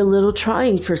to be a little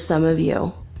trying for some of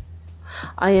you.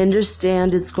 I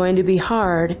understand it's going to be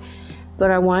hard,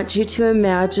 but I want you to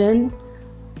imagine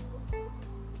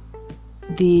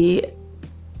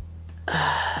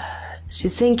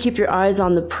she's saying keep your eyes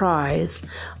on the prize.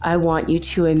 I want you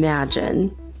to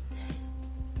imagine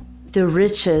the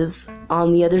riches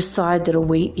on the other side that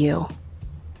await you.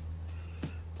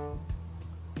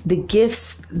 The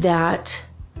gifts that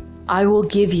I will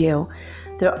give you,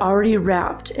 they're already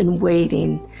wrapped and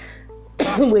waiting,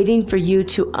 waiting for you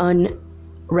to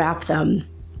unwrap them,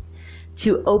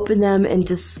 to open them and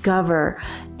discover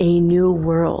a new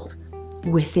world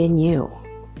within you.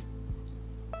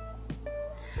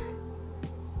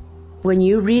 When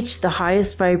you reach the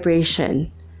highest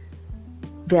vibration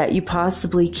that you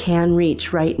possibly can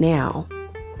reach right now,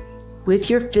 with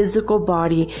your physical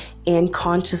body and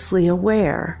consciously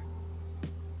aware,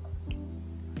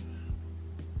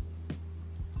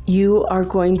 you are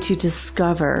going to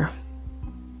discover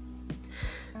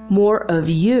more of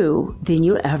you than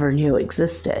you ever knew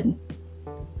existed.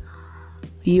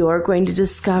 You are going to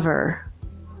discover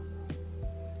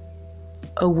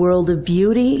a world of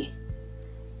beauty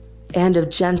and of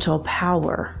gentle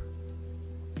power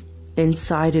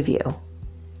inside of you.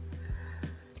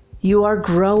 You are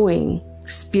growing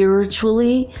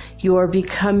spiritually. You are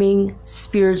becoming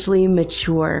spiritually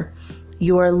mature.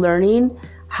 You are learning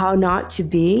how not to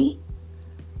be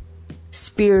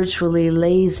spiritually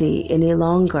lazy any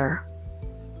longer.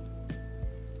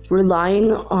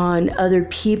 Relying on other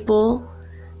people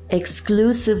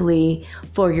exclusively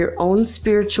for your own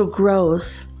spiritual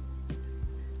growth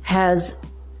has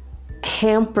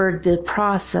hampered the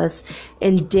process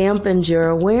and dampened your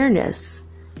awareness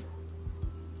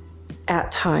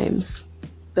at times.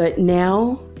 But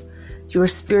now your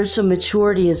spiritual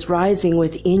maturity is rising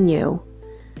within you.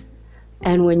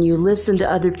 And when you listen to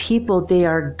other people, they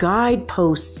are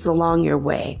guideposts along your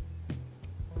way.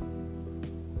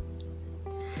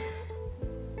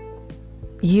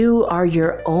 You are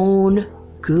your own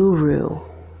guru.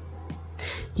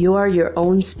 You are your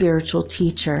own spiritual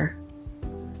teacher.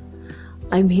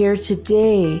 I'm here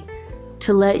today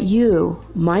to let you,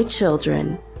 my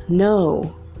children,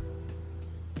 know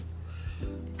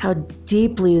how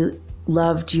deeply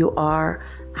loved you are,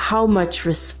 how much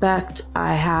respect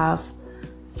I have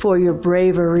for your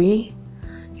bravery,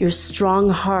 your strong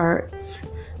hearts,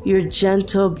 your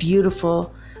gentle,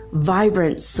 beautiful,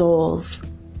 vibrant souls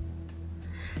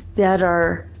that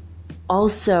are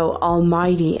also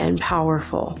almighty and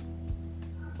powerful.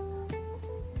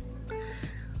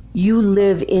 You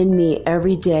live in me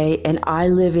every day, and I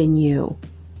live in you.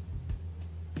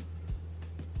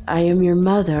 I am your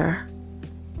mother.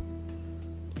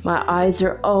 My eyes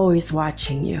are always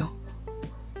watching you.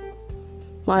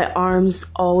 My arms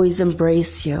always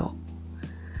embrace you.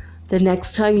 The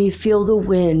next time you feel the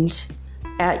wind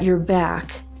at your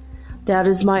back, that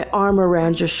is my arm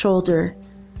around your shoulder,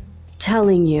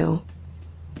 telling you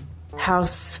how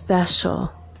special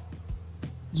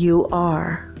you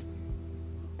are.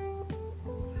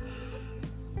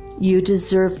 You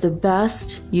deserve the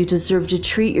best. You deserve to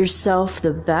treat yourself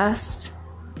the best.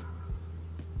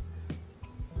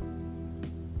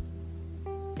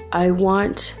 I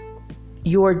want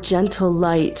your gentle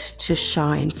light to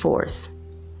shine forth.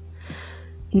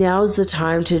 Now's the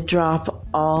time to drop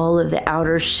all of the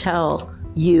outer shell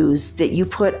yous that you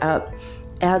put up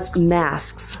as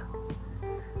masks.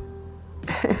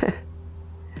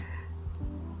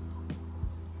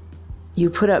 You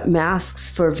put up masks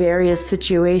for various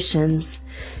situations,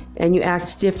 and you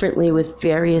act differently with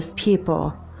various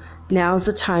people. Now's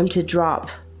the time to drop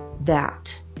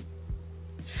that.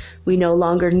 We no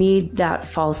longer need that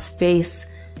false face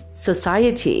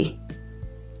society.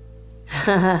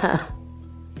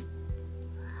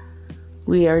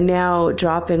 We are now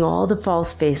dropping all the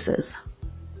false faces.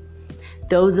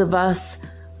 Those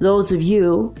of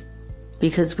you,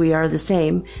 because we are the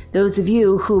same, those of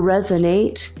you who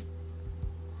resonate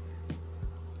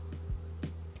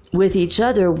with each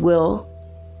other will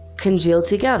congeal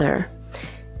together.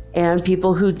 And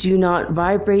people who do not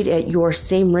vibrate at your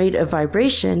same rate of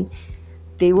vibration,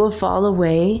 they will fall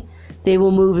away. They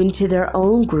will move into their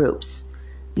own groups.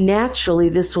 Naturally,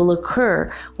 this will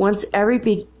occur once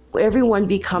everyone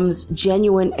becomes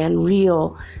genuine and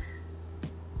real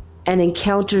and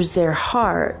encounters their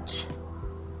heart.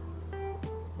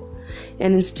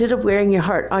 And instead of wearing your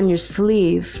heart on your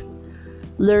sleeve,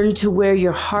 learn to wear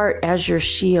your heart as your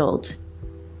shield.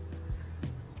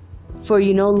 For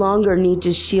you no longer need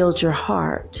to shield your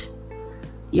heart.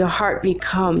 Your heart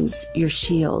becomes your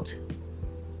shield.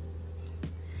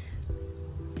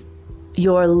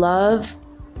 Your love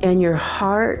and your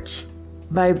heart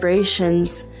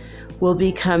vibrations will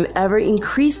become ever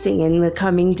increasing in the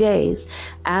coming days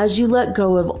as you let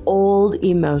go of old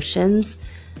emotions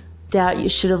that you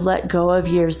should have let go of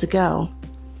years ago.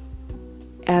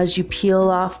 As you peel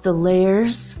off the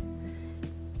layers,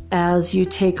 as you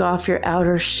take off your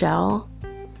outer shell,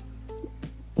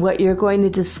 what you're going to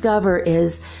discover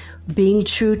is being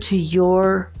true to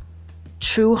your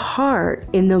true heart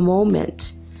in the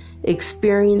moment,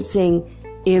 experiencing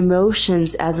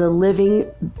emotions as a living,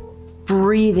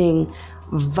 breathing,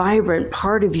 vibrant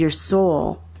part of your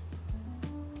soul.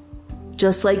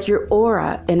 Just like your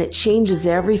aura, and it changes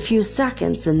every few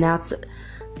seconds, and that's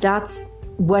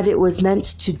what it was meant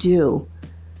to do.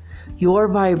 Your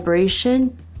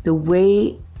vibration, the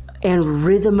way and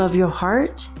rhythm of your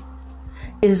heart,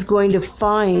 is going to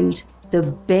find the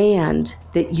band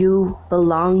that you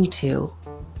belong to.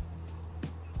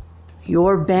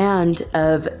 Your band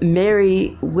of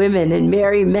merry women and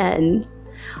merry men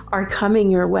are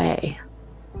coming your way.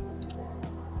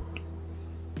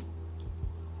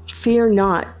 Fear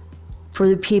not for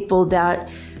the people that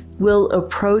will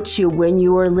approach you when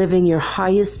you are living your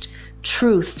highest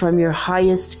truth from your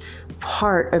highest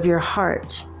part of your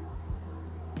heart.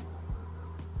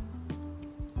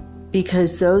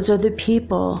 Because those are the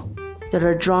people that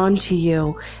are drawn to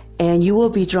you, and you will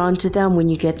be drawn to them when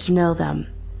you get to know them.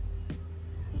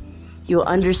 You'll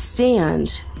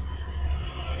understand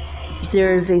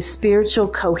there's a spiritual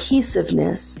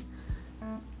cohesiveness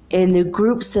in the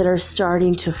groups that are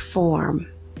starting to form.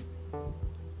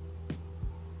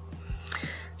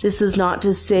 This is not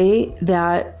to say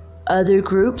that other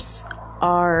groups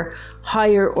are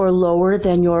higher or lower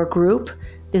than your group.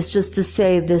 It's just to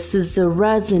say this is the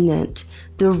resonant,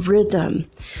 the rhythm.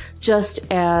 Just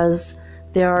as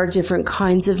there are different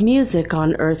kinds of music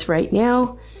on earth right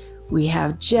now. We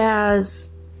have jazz,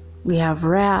 we have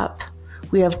rap,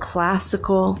 we have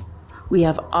classical, we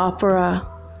have opera,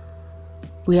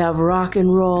 we have rock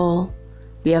and roll,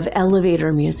 we have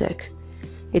elevator music.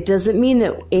 It doesn't mean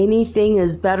that anything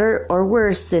is better or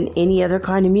worse than any other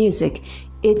kind of music.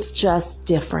 It's just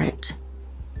different.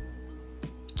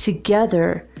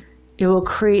 Together, it will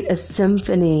create a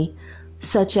symphony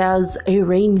such as a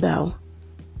rainbow.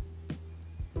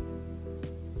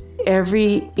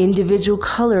 Every individual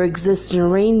color exists in a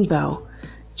rainbow,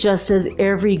 just as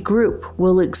every group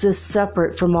will exist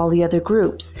separate from all the other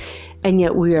groups. And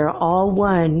yet we are all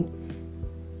one,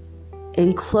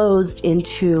 enclosed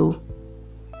into,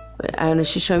 I don't know,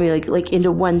 she's showing me like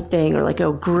into one thing, or like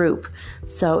a group.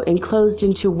 So enclosed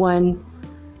into one,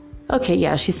 okay,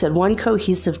 yeah, she said one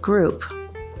cohesive group.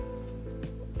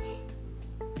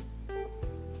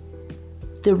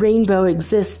 The rainbow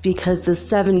exists because the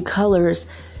 7 colors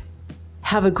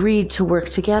have agreed to work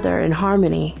together in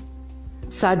harmony,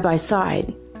 side by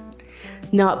side,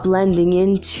 not blending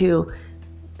into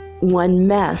one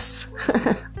mess.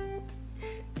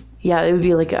 Yeah, it would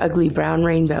be like an ugly brown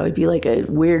rainbow. It'd be like a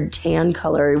weird tan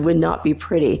color. It would not be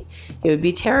pretty. It would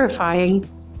be terrifying.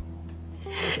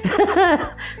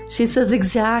 She says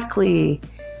exactly.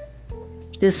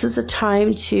 This is a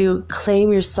time to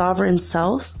claim your sovereign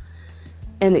self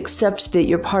and accept that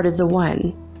you're part of the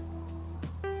one.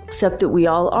 Accept that we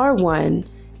all are one,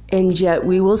 and yet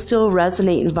we will still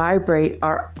resonate and vibrate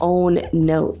our own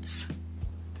notes.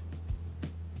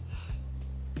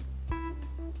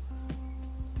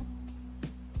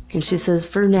 And she says,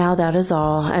 for now, that is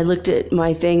all. I looked at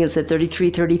my thing, it said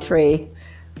 3333.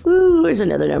 Ooh, there's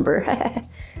another number.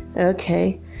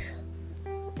 Okay.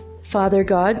 Father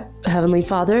God, Heavenly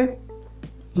Father,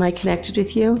 am I connected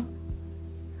with you?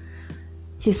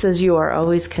 He says, you are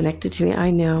always connected to me.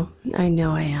 I know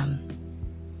I am.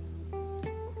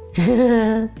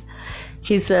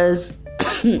 He says,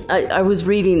 I was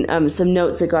reading some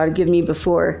notes that God had given me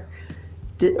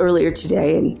earlier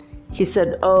today, and he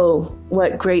said, oh,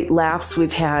 what great laughs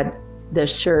we've had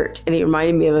this shirt. And it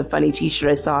reminded me of a funny t-shirt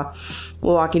I saw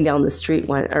walking down the street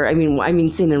seeing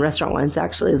in a restaurant once,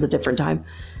 actually, is a different time.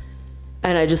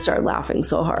 And I just started laughing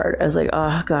so hard. I was like,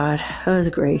 oh God, that was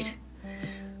great.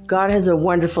 God has a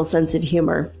wonderful sense of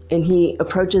humor, and he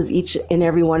approaches each and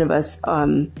every one of us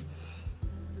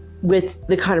with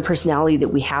the kind of personality that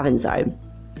we have inside.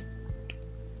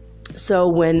 So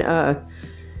when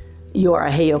you're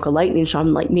a Heyoka lightning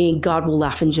shaman like me, God will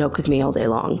laugh and joke with me all day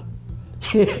long.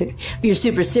 If you're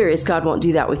super serious, God won't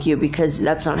do that with you, because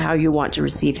that's not how you want to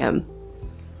receive him.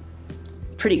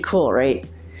 Pretty cool, right?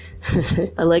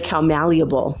 I like how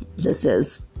malleable this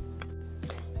is.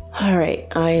 All right,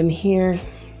 I am here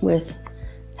with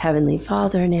Heavenly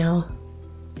Father now,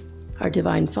 our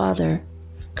Divine Father,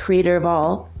 Creator of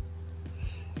all.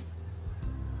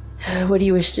 What do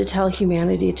you wish to tell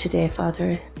humanity today,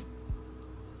 Father?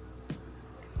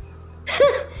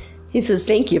 He says,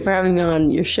 thank you for having me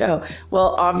on your show.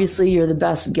 Well, obviously, you're the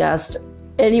best guest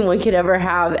anyone could ever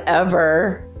have,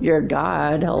 ever. You're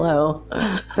God. Hello.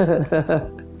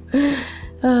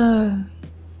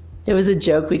 It was a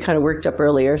joke we kind of worked up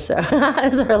earlier, so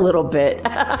that's our little bit.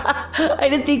 I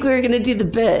didn't think we were going to do the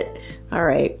bit. All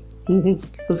right.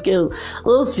 Let's get a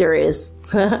little serious.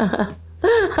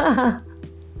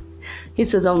 He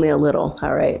says only a little.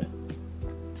 All right.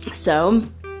 So,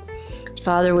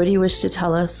 Father, what do you wish to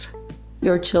tell us,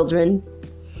 your children?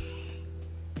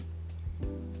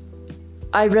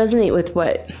 I resonate with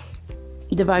what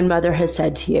Divine Mother has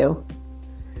said to you.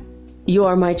 You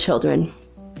are my children.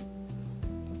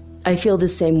 I feel the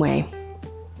same way.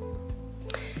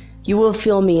 You will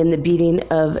feel me in the beating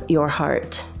of your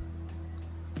heart.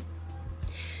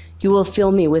 You will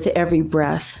feel me with every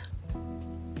breath,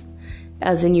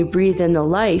 as in you breathe in the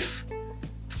life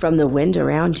from the wind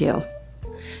around you.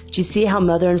 Do you see how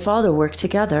Mother and Father work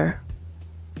together?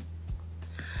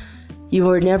 You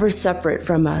are never separate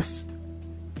from us.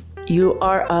 You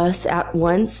are us at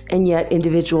once and yet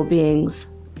individual beings.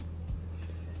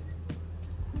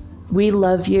 We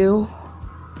love you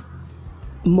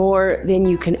more than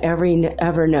you can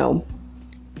ever know.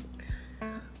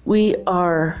 We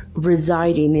are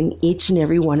residing in each and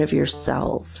every one of your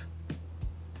cells.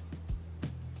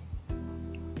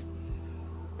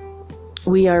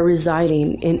 We are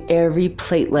residing in every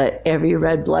platelet, every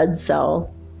red blood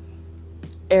cell,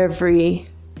 every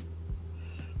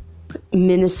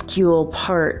minuscule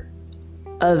part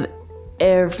of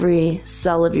every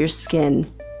cell of your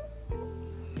skin.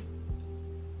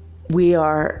 We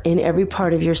are in every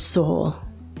part of your soul,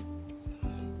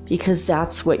 because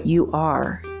that's what you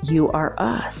are. You are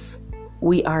us.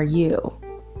 We are you.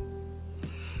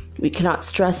 We cannot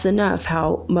stress enough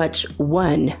how much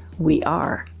one we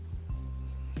are.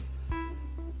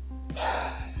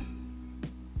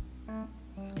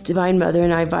 Divine Mother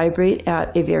and I vibrate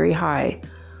at a very high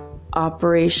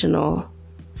operational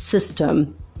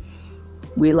system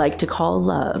we like to call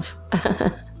love.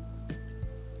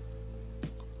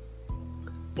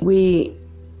 We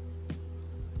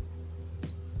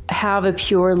have a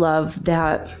pure love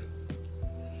that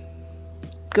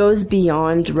goes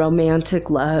beyond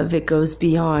romantic love. It goes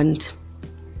beyond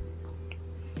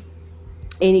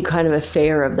any kind of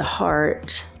affair of the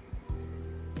heart.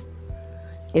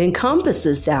 It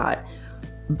encompasses that,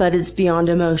 but it's beyond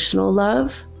emotional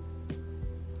love.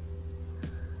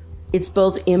 It's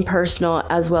both impersonal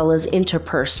as well as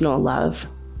interpersonal love.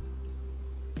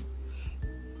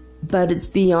 But it's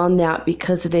beyond that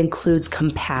because it includes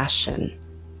compassion.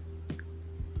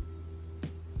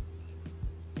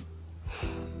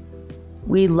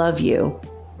 We love you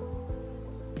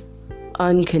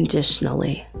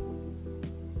unconditionally.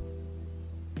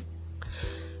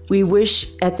 We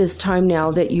wish at this time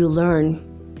now that you learn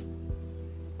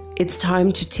it's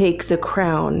time to take the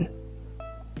crown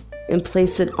and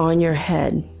place it on your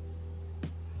head.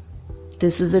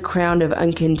 This is a crown of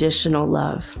unconditional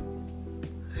love.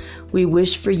 We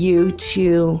wish for you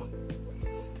to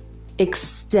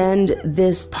extend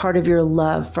this part of your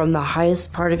love from the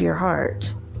highest part of your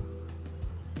heart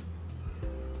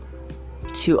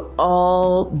to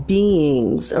all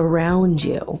beings around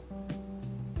you,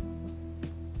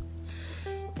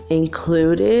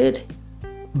 included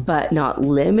but not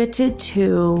limited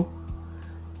to,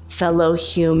 fellow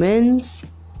humans,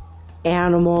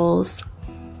 animals,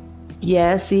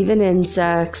 yes, even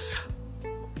insects,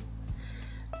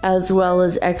 as well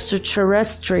as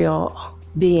extraterrestrial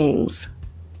beings.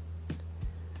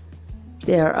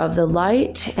 They are of the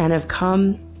light and have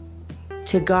come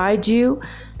to guide you,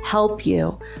 help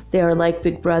you. They are like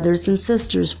big brothers and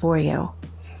sisters for you.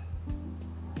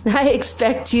 I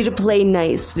expect you to play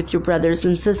nice with your brothers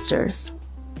and sisters.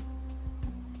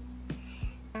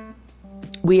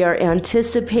 We are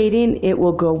anticipating it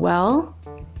will go well.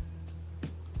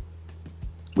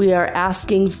 We are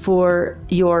asking for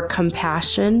your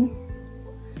compassion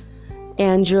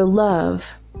and your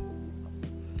love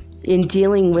in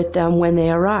dealing with them when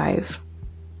they arrive.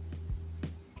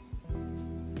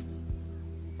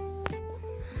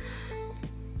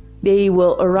 They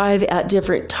will arrive at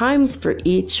different times for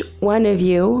each one of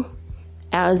you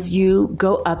as you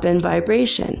go up in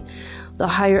vibration. The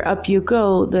higher up you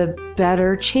go, the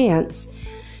better chance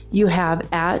you have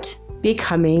at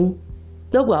becoming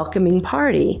the welcoming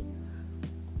party,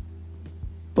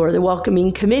 or the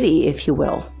welcoming committee, if you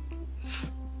will.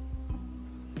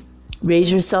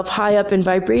 Raise yourself high up in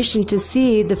vibration to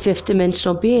see the fifth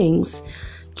dimensional beings.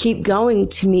 Keep going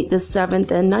to meet the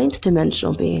seventh and ninth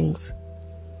dimensional beings.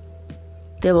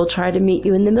 They will try to meet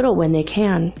you in the middle when they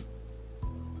can.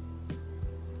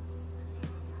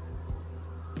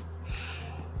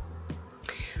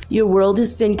 Your world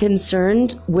has been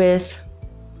concerned with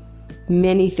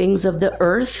many things of the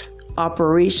earth,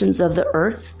 operations of the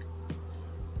earth,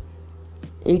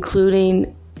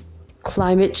 including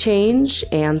climate change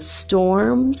and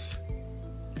storms,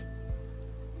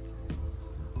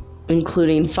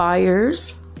 including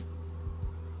fires,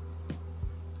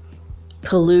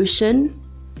 pollution,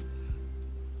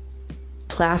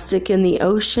 plastic in the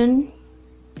ocean.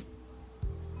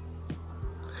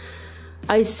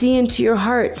 I see into your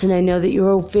hearts, and I know that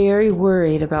you're very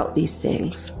worried about these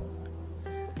things.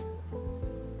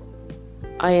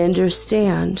 I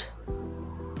understand.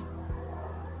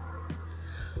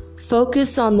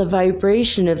 Focus on the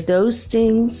vibration of those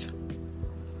things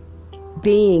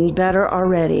being better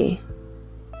already.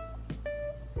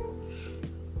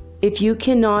 If you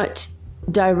cannot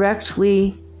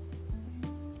directly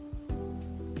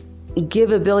give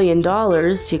 $1 billion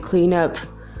to clean up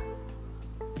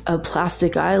a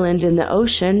plastic island in the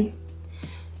ocean,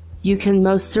 you can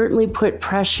most certainly put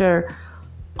pressure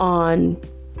on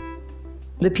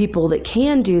the people that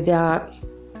can do that,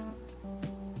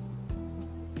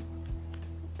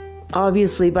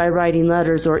 obviously by writing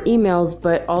letters or emails,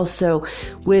 but also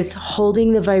with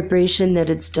holding the vibration that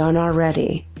it's done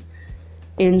already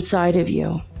inside of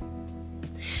you.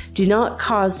 Do not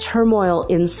cause turmoil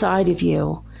inside of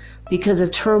you because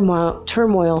of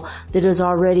turmoil that is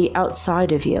already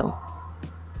outside of you.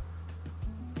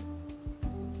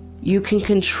 You can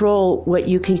control what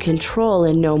you can control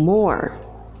and no more.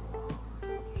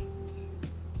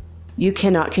 You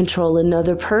cannot control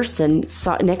another person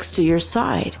next to your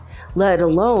side, let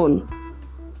alone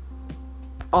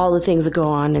all the things that go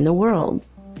on in the world.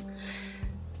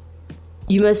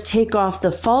 You must take off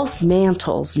the false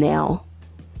mantles now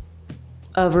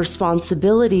of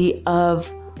responsibility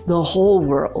of the whole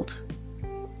world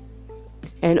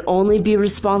and only be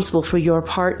responsible for your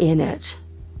part in it.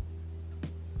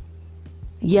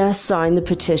 Yes, sign the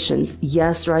petitions.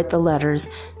 Yes, write the letters.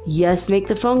 Yes, make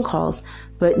the phone calls.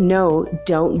 But no,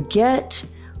 don't get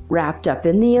wrapped up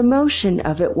in the emotion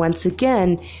of it once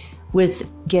again with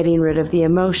getting rid of the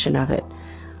emotion of it.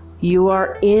 You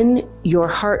are in your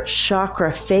heart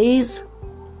chakra phase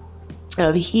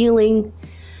of healing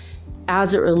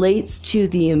as it relates to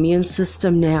the immune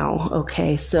system now.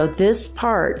 Okay, so this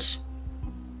part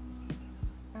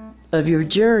of your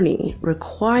journey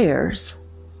requires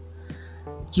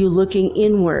you looking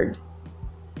inward.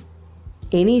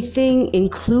 Anything,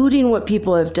 including what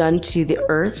people have done to the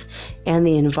earth and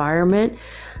the environment,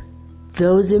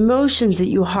 those emotions that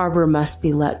you harbor must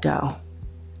be let go.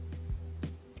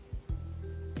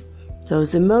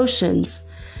 Those emotions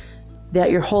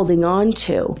that you're holding on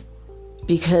to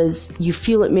because you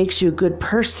feel it makes you a good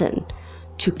person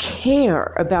to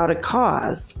care about a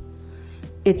cause,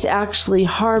 it's actually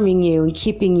harming you and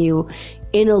keeping you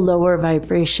in a lower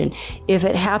vibration. If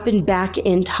it happened back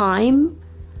in time,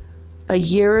 a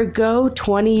year ago,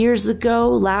 20 years ago,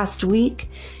 last week,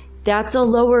 that's a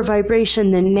lower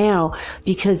vibration than now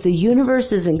because the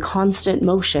universe is in constant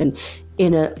motion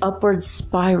in an upward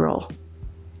spiral.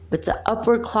 It's an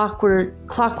upward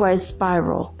clockwise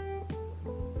spiral.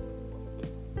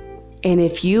 And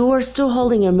if you are still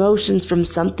holding emotions from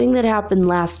something that happened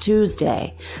last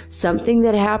Tuesday, something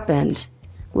that happened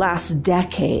last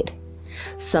decade,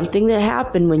 something that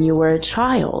happened when you were a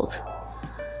child.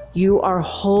 You are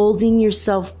holding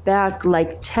yourself back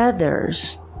like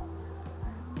tethers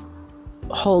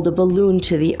hold a balloon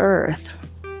to the earth.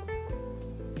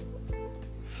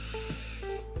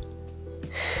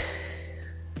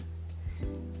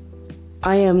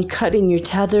 I am cutting your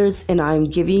tethers and I am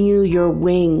giving you your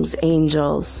wings,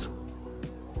 angels.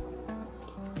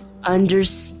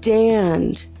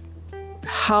 Understand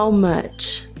how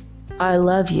much I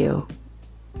love you.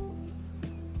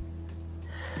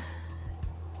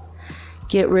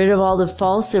 Get rid of all the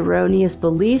false, erroneous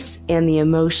beliefs and the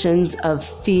emotions of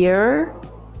fear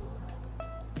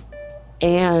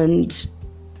and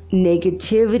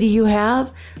negativity you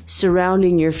have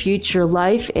surrounding your future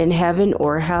life in heaven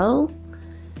or hell.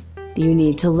 You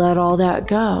need to let all that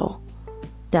go.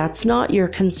 That's not your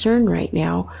concern right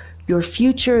now. Your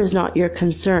future is not your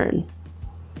concern.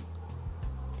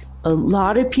 A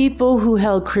lot of people who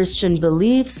held Christian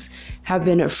beliefs have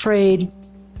been afraid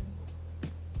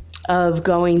of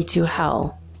going to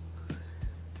hell.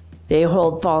 They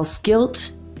hold false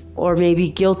guilt, or maybe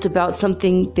guilt about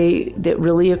something that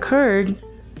really occurred.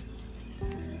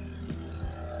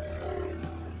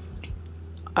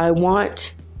 I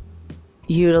want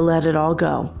you to let it all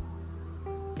go.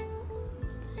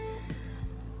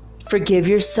 Forgive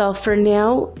yourself for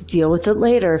now. Deal with it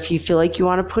later. If you feel like you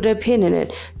want to put a pin in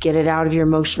it, get it out of your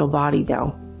emotional body,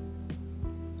 though.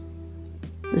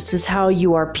 This is how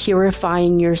you are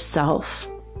purifying yourself.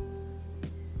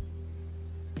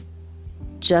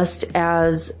 Just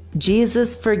as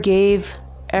Jesus forgave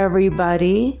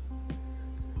everybody,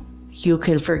 you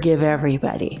can forgive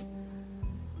everybody.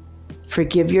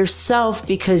 Forgive yourself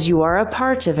because you are a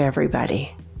part of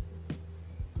everybody.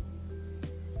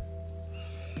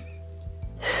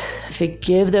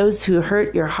 Forgive those who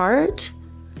hurt your heart,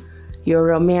 your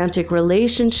romantic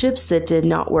relationships that did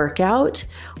not work out,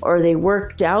 or they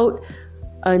worked out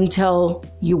until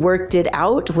you worked it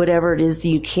out, whatever it is that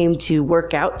you came to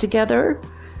work out together,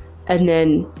 and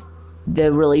then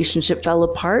the relationship fell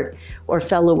apart or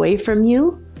fell away from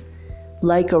you,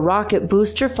 like a rocket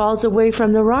booster falls away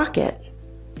from the rocket.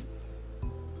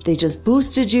 They just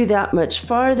boosted you that much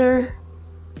farther,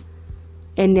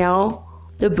 and now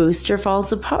the booster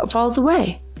falls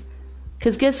away.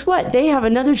 Because guess what? They have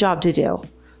another job to do.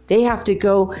 They have to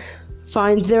go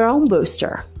find their own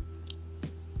booster.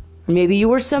 Maybe you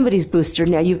were somebody's booster.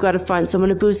 Now you've got to find someone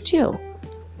to boost you.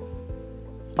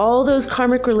 All those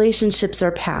karmic relationships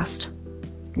are past.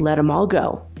 Let them all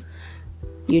go.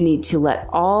 You need to let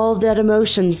all those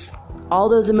emotions,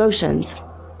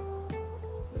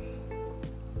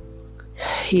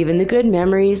 even the good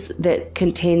memories that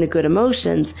contain the good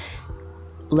emotions,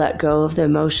 let go of the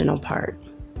emotional part.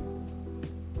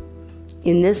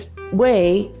 In this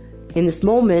way, in this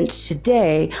moment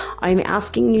today, I'm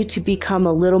asking you to become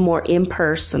a little more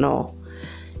impersonal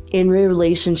in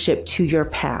relationship to your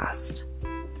past.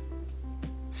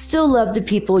 Still love the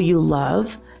people you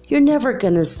love. You're never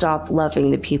going to stop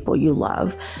loving the people you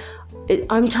love.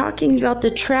 I'm talking about the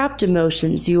trapped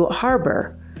emotions you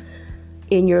harbor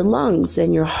in your lungs,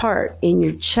 in your heart, in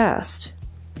your chest,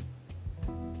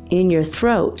 in your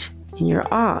throat, in your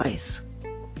eyes,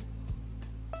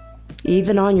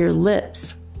 even on your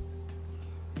lips.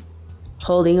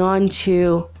 Holding on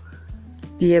to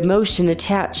the emotion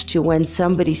attached to when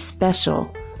somebody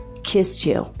special kissed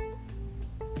you.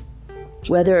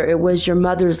 Whether it was your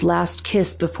mother's last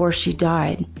kiss before she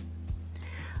died,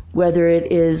 whether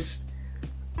it is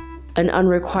an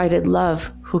unrequited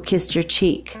love who kissed your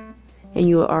cheek, and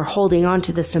you are holding on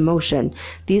to this emotion.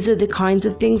 These are the kinds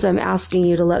of things I'm asking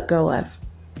you to let go of.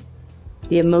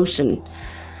 The emotion,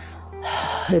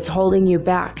 it's holding you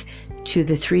back to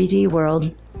the 3D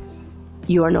world.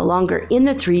 You are no longer in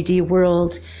the 3D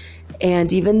world,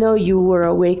 and even though you were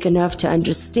awake enough to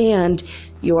understand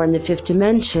you are in the 5th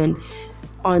dimension,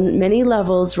 on many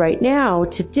levels right now,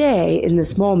 today, in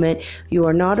this moment, you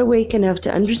are not awake enough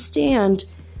to understand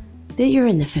that you're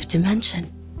in the 5th dimension.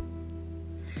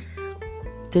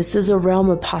 This is a realm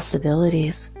of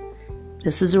possibilities.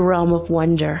 This is a realm of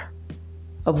wonder,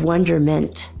 of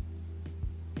wonderment.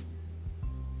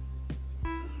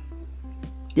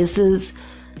 This is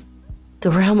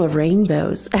the realm of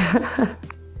rainbows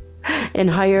and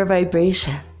higher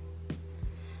vibration.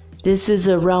 This is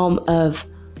a realm of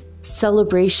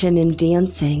celebration and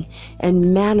dancing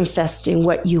and manifesting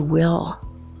what you will.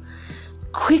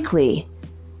 Quickly,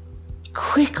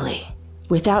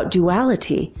 without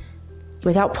duality,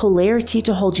 without polarity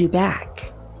to hold you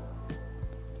back.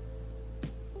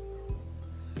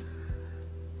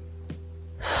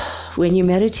 When you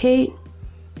meditate,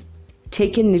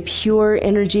 Take in the pure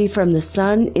energy from the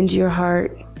sun into your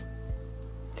heart.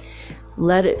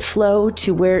 Let it flow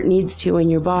to where it needs to in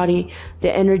your body.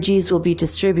 The energies will be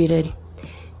distributed.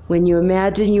 When you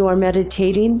imagine you are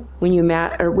meditating, when you're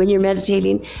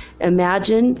meditating,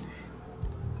 imagine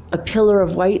a pillar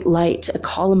of white light, a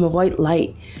column of white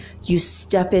light. You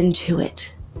step into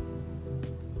it.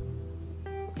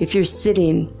 If you're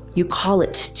sitting, you call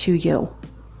it to you.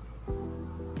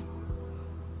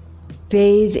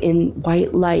 Bathe in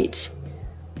white light.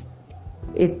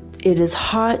 It is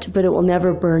hot, but it will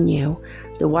never burn you.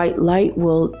 The white light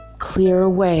will clear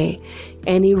away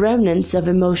any remnants of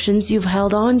emotions you've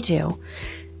held on to.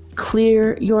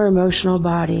 Clear your emotional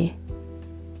body.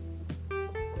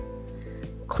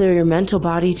 Clear your mental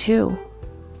body too.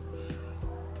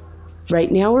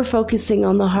 Right now we're focusing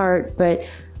on the heart, but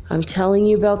I'm telling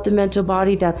you about the mental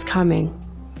body that's coming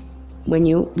when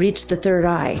you reach the third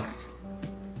eye.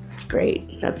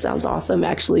 Great. That sounds awesome,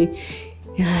 actually.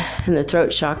 And the throat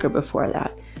chakra before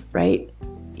that, right?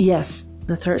 Yes,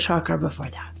 the throat chakra before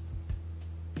that.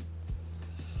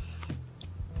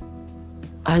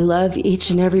 I love each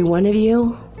and every one of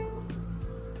you.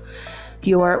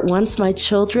 You are at once my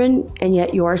children, and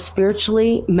yet you are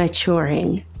spiritually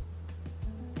maturing.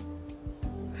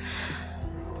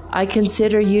 I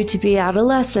consider you to be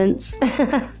adolescents.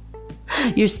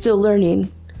 You're still learning.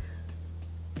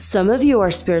 Some of you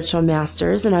are spiritual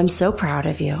masters, and I'm so proud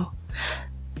of you.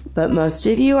 But most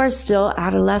of you are still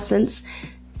adolescents.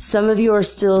 Some of you are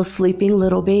still sleeping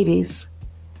little babies.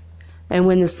 And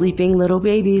when the sleeping little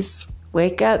babies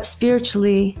wake up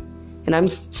spiritually, and I'm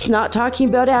not talking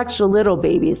about actual little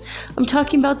babies, I'm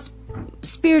talking about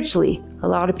spiritually. A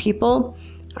lot of people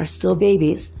are still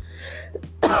babies.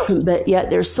 But yet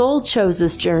their soul chose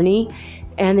this journey,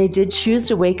 and they did choose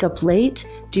to wake up late.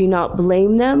 Do not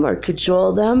blame them or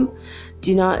cajole them.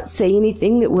 Do not say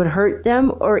anything that would hurt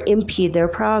them or impede their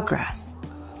progress.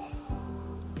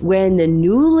 When the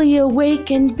newly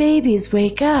awakened babies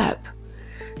wake up,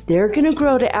 they're going to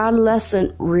grow to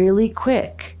adolescence really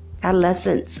quick.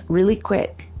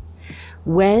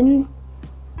 When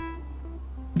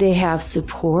they have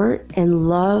support and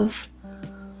love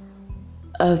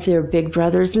of their big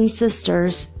brothers and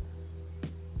sisters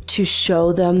to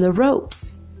show them the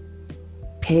ropes,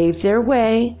 pave their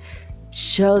way,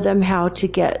 show them how to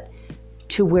get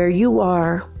to where you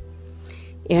are.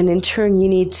 And in turn, you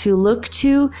need to look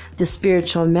to the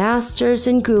spiritual masters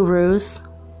and gurus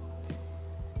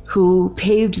who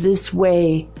paved this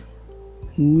way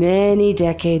many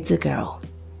decades ago.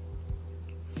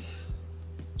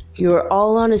 You're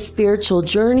all on a spiritual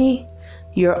journey.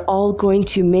 You're all going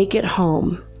to make it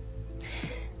home.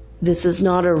 This is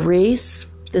not a race.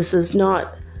 This is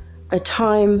not a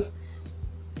time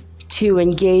to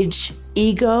engage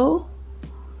ego.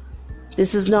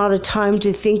 This is not a time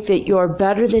to think that you're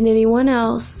better than anyone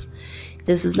else.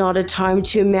 This is not a time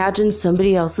to imagine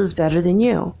somebody else is better than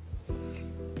you.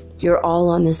 You're all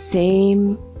on the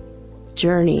same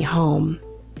journey home.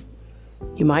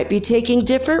 You might be taking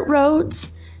different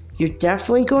roads. You're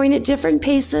definitely going at different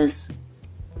paces.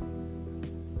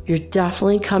 You're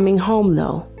definitely coming home,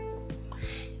 though.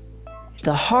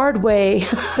 The hard way,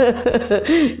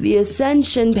 the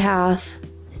ascension path.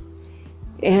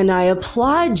 And I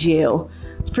applaud you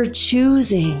for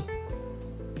choosing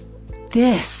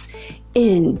this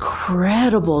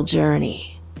incredible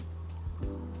journey.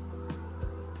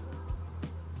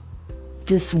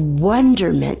 This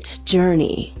wonderment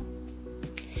journey.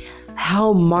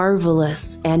 How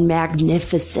marvelous and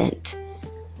magnificent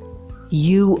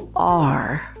you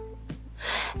are.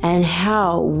 And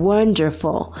how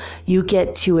wonderful you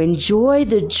get to enjoy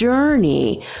the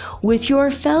journey with your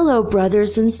fellow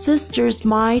brothers and sisters,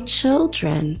 my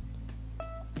children.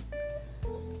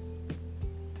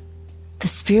 The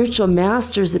spiritual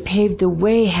masters that paved the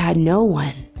way had no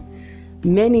one.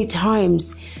 Many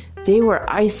times they were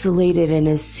isolated in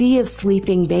a sea of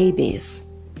sleeping babies.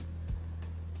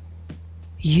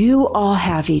 You all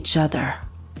have each other,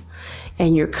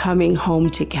 and you're coming home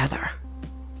together.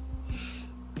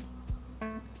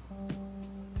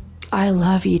 I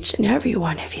love each and every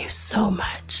one of you so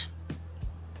much.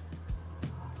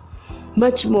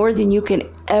 Much more than you can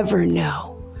ever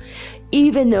know.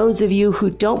 Even those of you who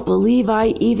don't believe I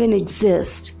even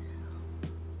exist.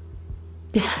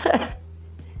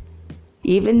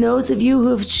 Even those of you who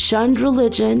have shunned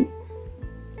religion.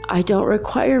 I don't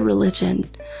require religion.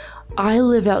 I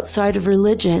live outside of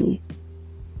religion.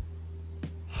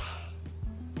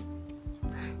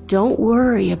 Don't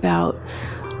worry about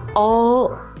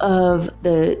all of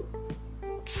the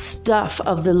stuff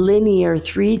of the linear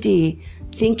 3D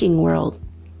thinking world.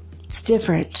 It's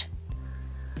different.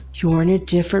 You're in a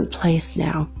different place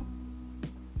now.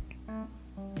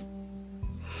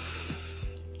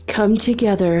 Come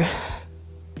together.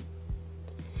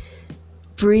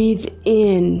 Breathe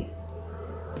in.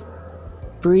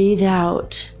 Breathe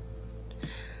out.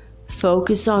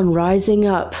 Focus on rising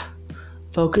up.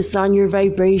 Focus on your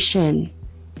vibration.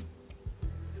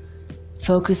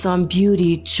 Focus on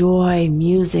beauty, joy,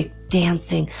 music,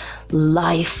 dancing,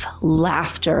 life,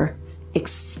 laughter,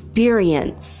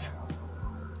 experience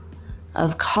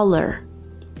of color.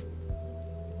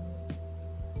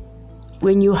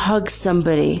 When you hug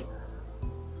somebody,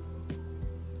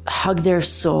 hug their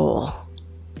soul.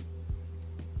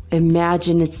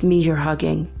 Imagine it's me you're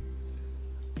hugging.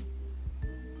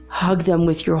 Hug them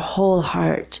with your whole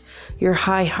heart, your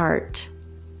high heart,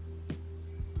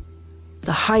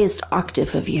 the highest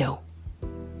octave of you.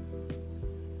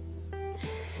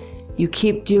 You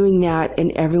keep doing that,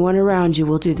 and everyone around you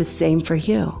will do the same for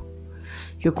you.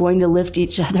 You're going to lift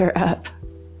each other up.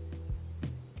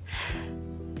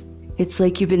 It's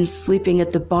like you've been sleeping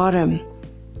at the bottom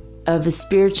of a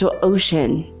spiritual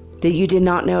ocean that you did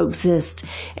not know exist,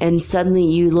 and suddenly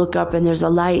you look up and there's a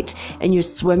light, and you're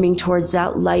swimming towards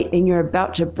that light, and you're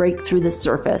about to break through the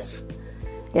surface.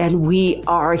 And we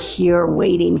are here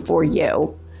waiting for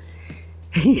you.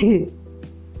 We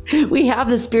have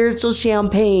the spiritual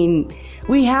champagne.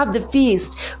 We have the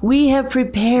feast. We have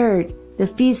prepared the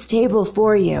feast table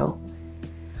for you.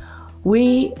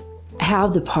 We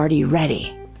have the party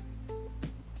ready.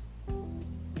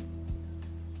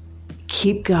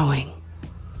 Keep going.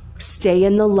 Stay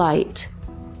in the light.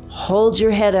 Hold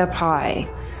your head up high.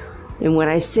 And when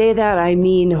I say that, I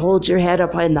mean hold your head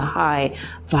up in the high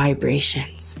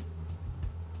vibrations.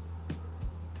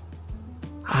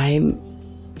 I'm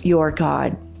your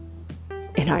God,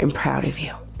 and I'm proud of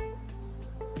you.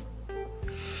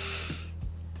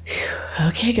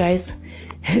 Okay, guys.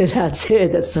 That's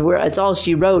it. That's all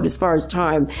she wrote as far as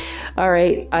time. All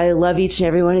right. I love each and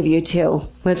every one of you too,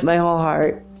 with my whole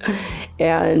heart.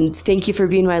 And thank you for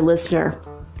being my listener.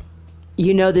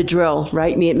 You know the drill.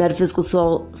 Write me at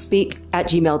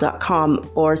metaphysicalsoulspeak@gmail.com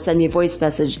or send me a voice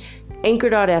message,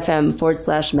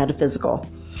 anchor.fm/metaphysical.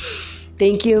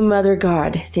 Thank you, Mother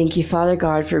God. Thank you, Father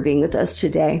God, for being with us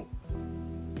today.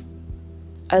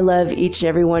 I love each and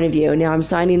every one of you. Now I'm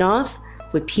signing off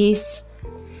with peace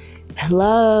and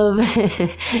love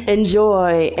and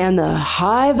joy and the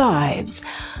high vibes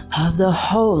of the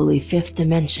holy fifth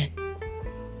dimension.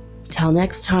 Till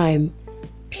next time,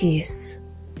 peace.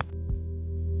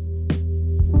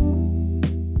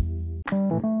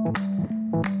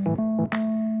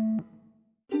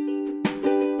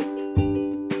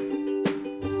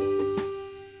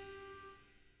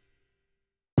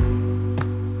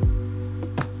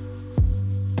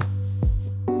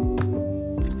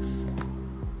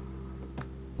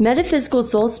 Metaphysical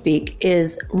Soul Speak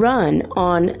is run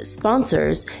on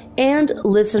sponsors and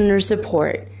listener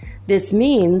support. This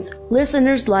means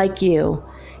listeners like you.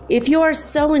 If you are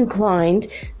so inclined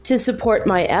to support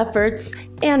my efforts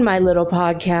and my little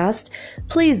podcast,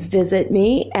 please visit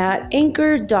me at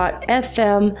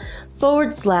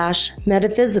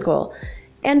anchor.fm/metaphysical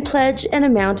and pledge an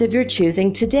amount of your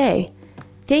choosing today.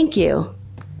 Thank you.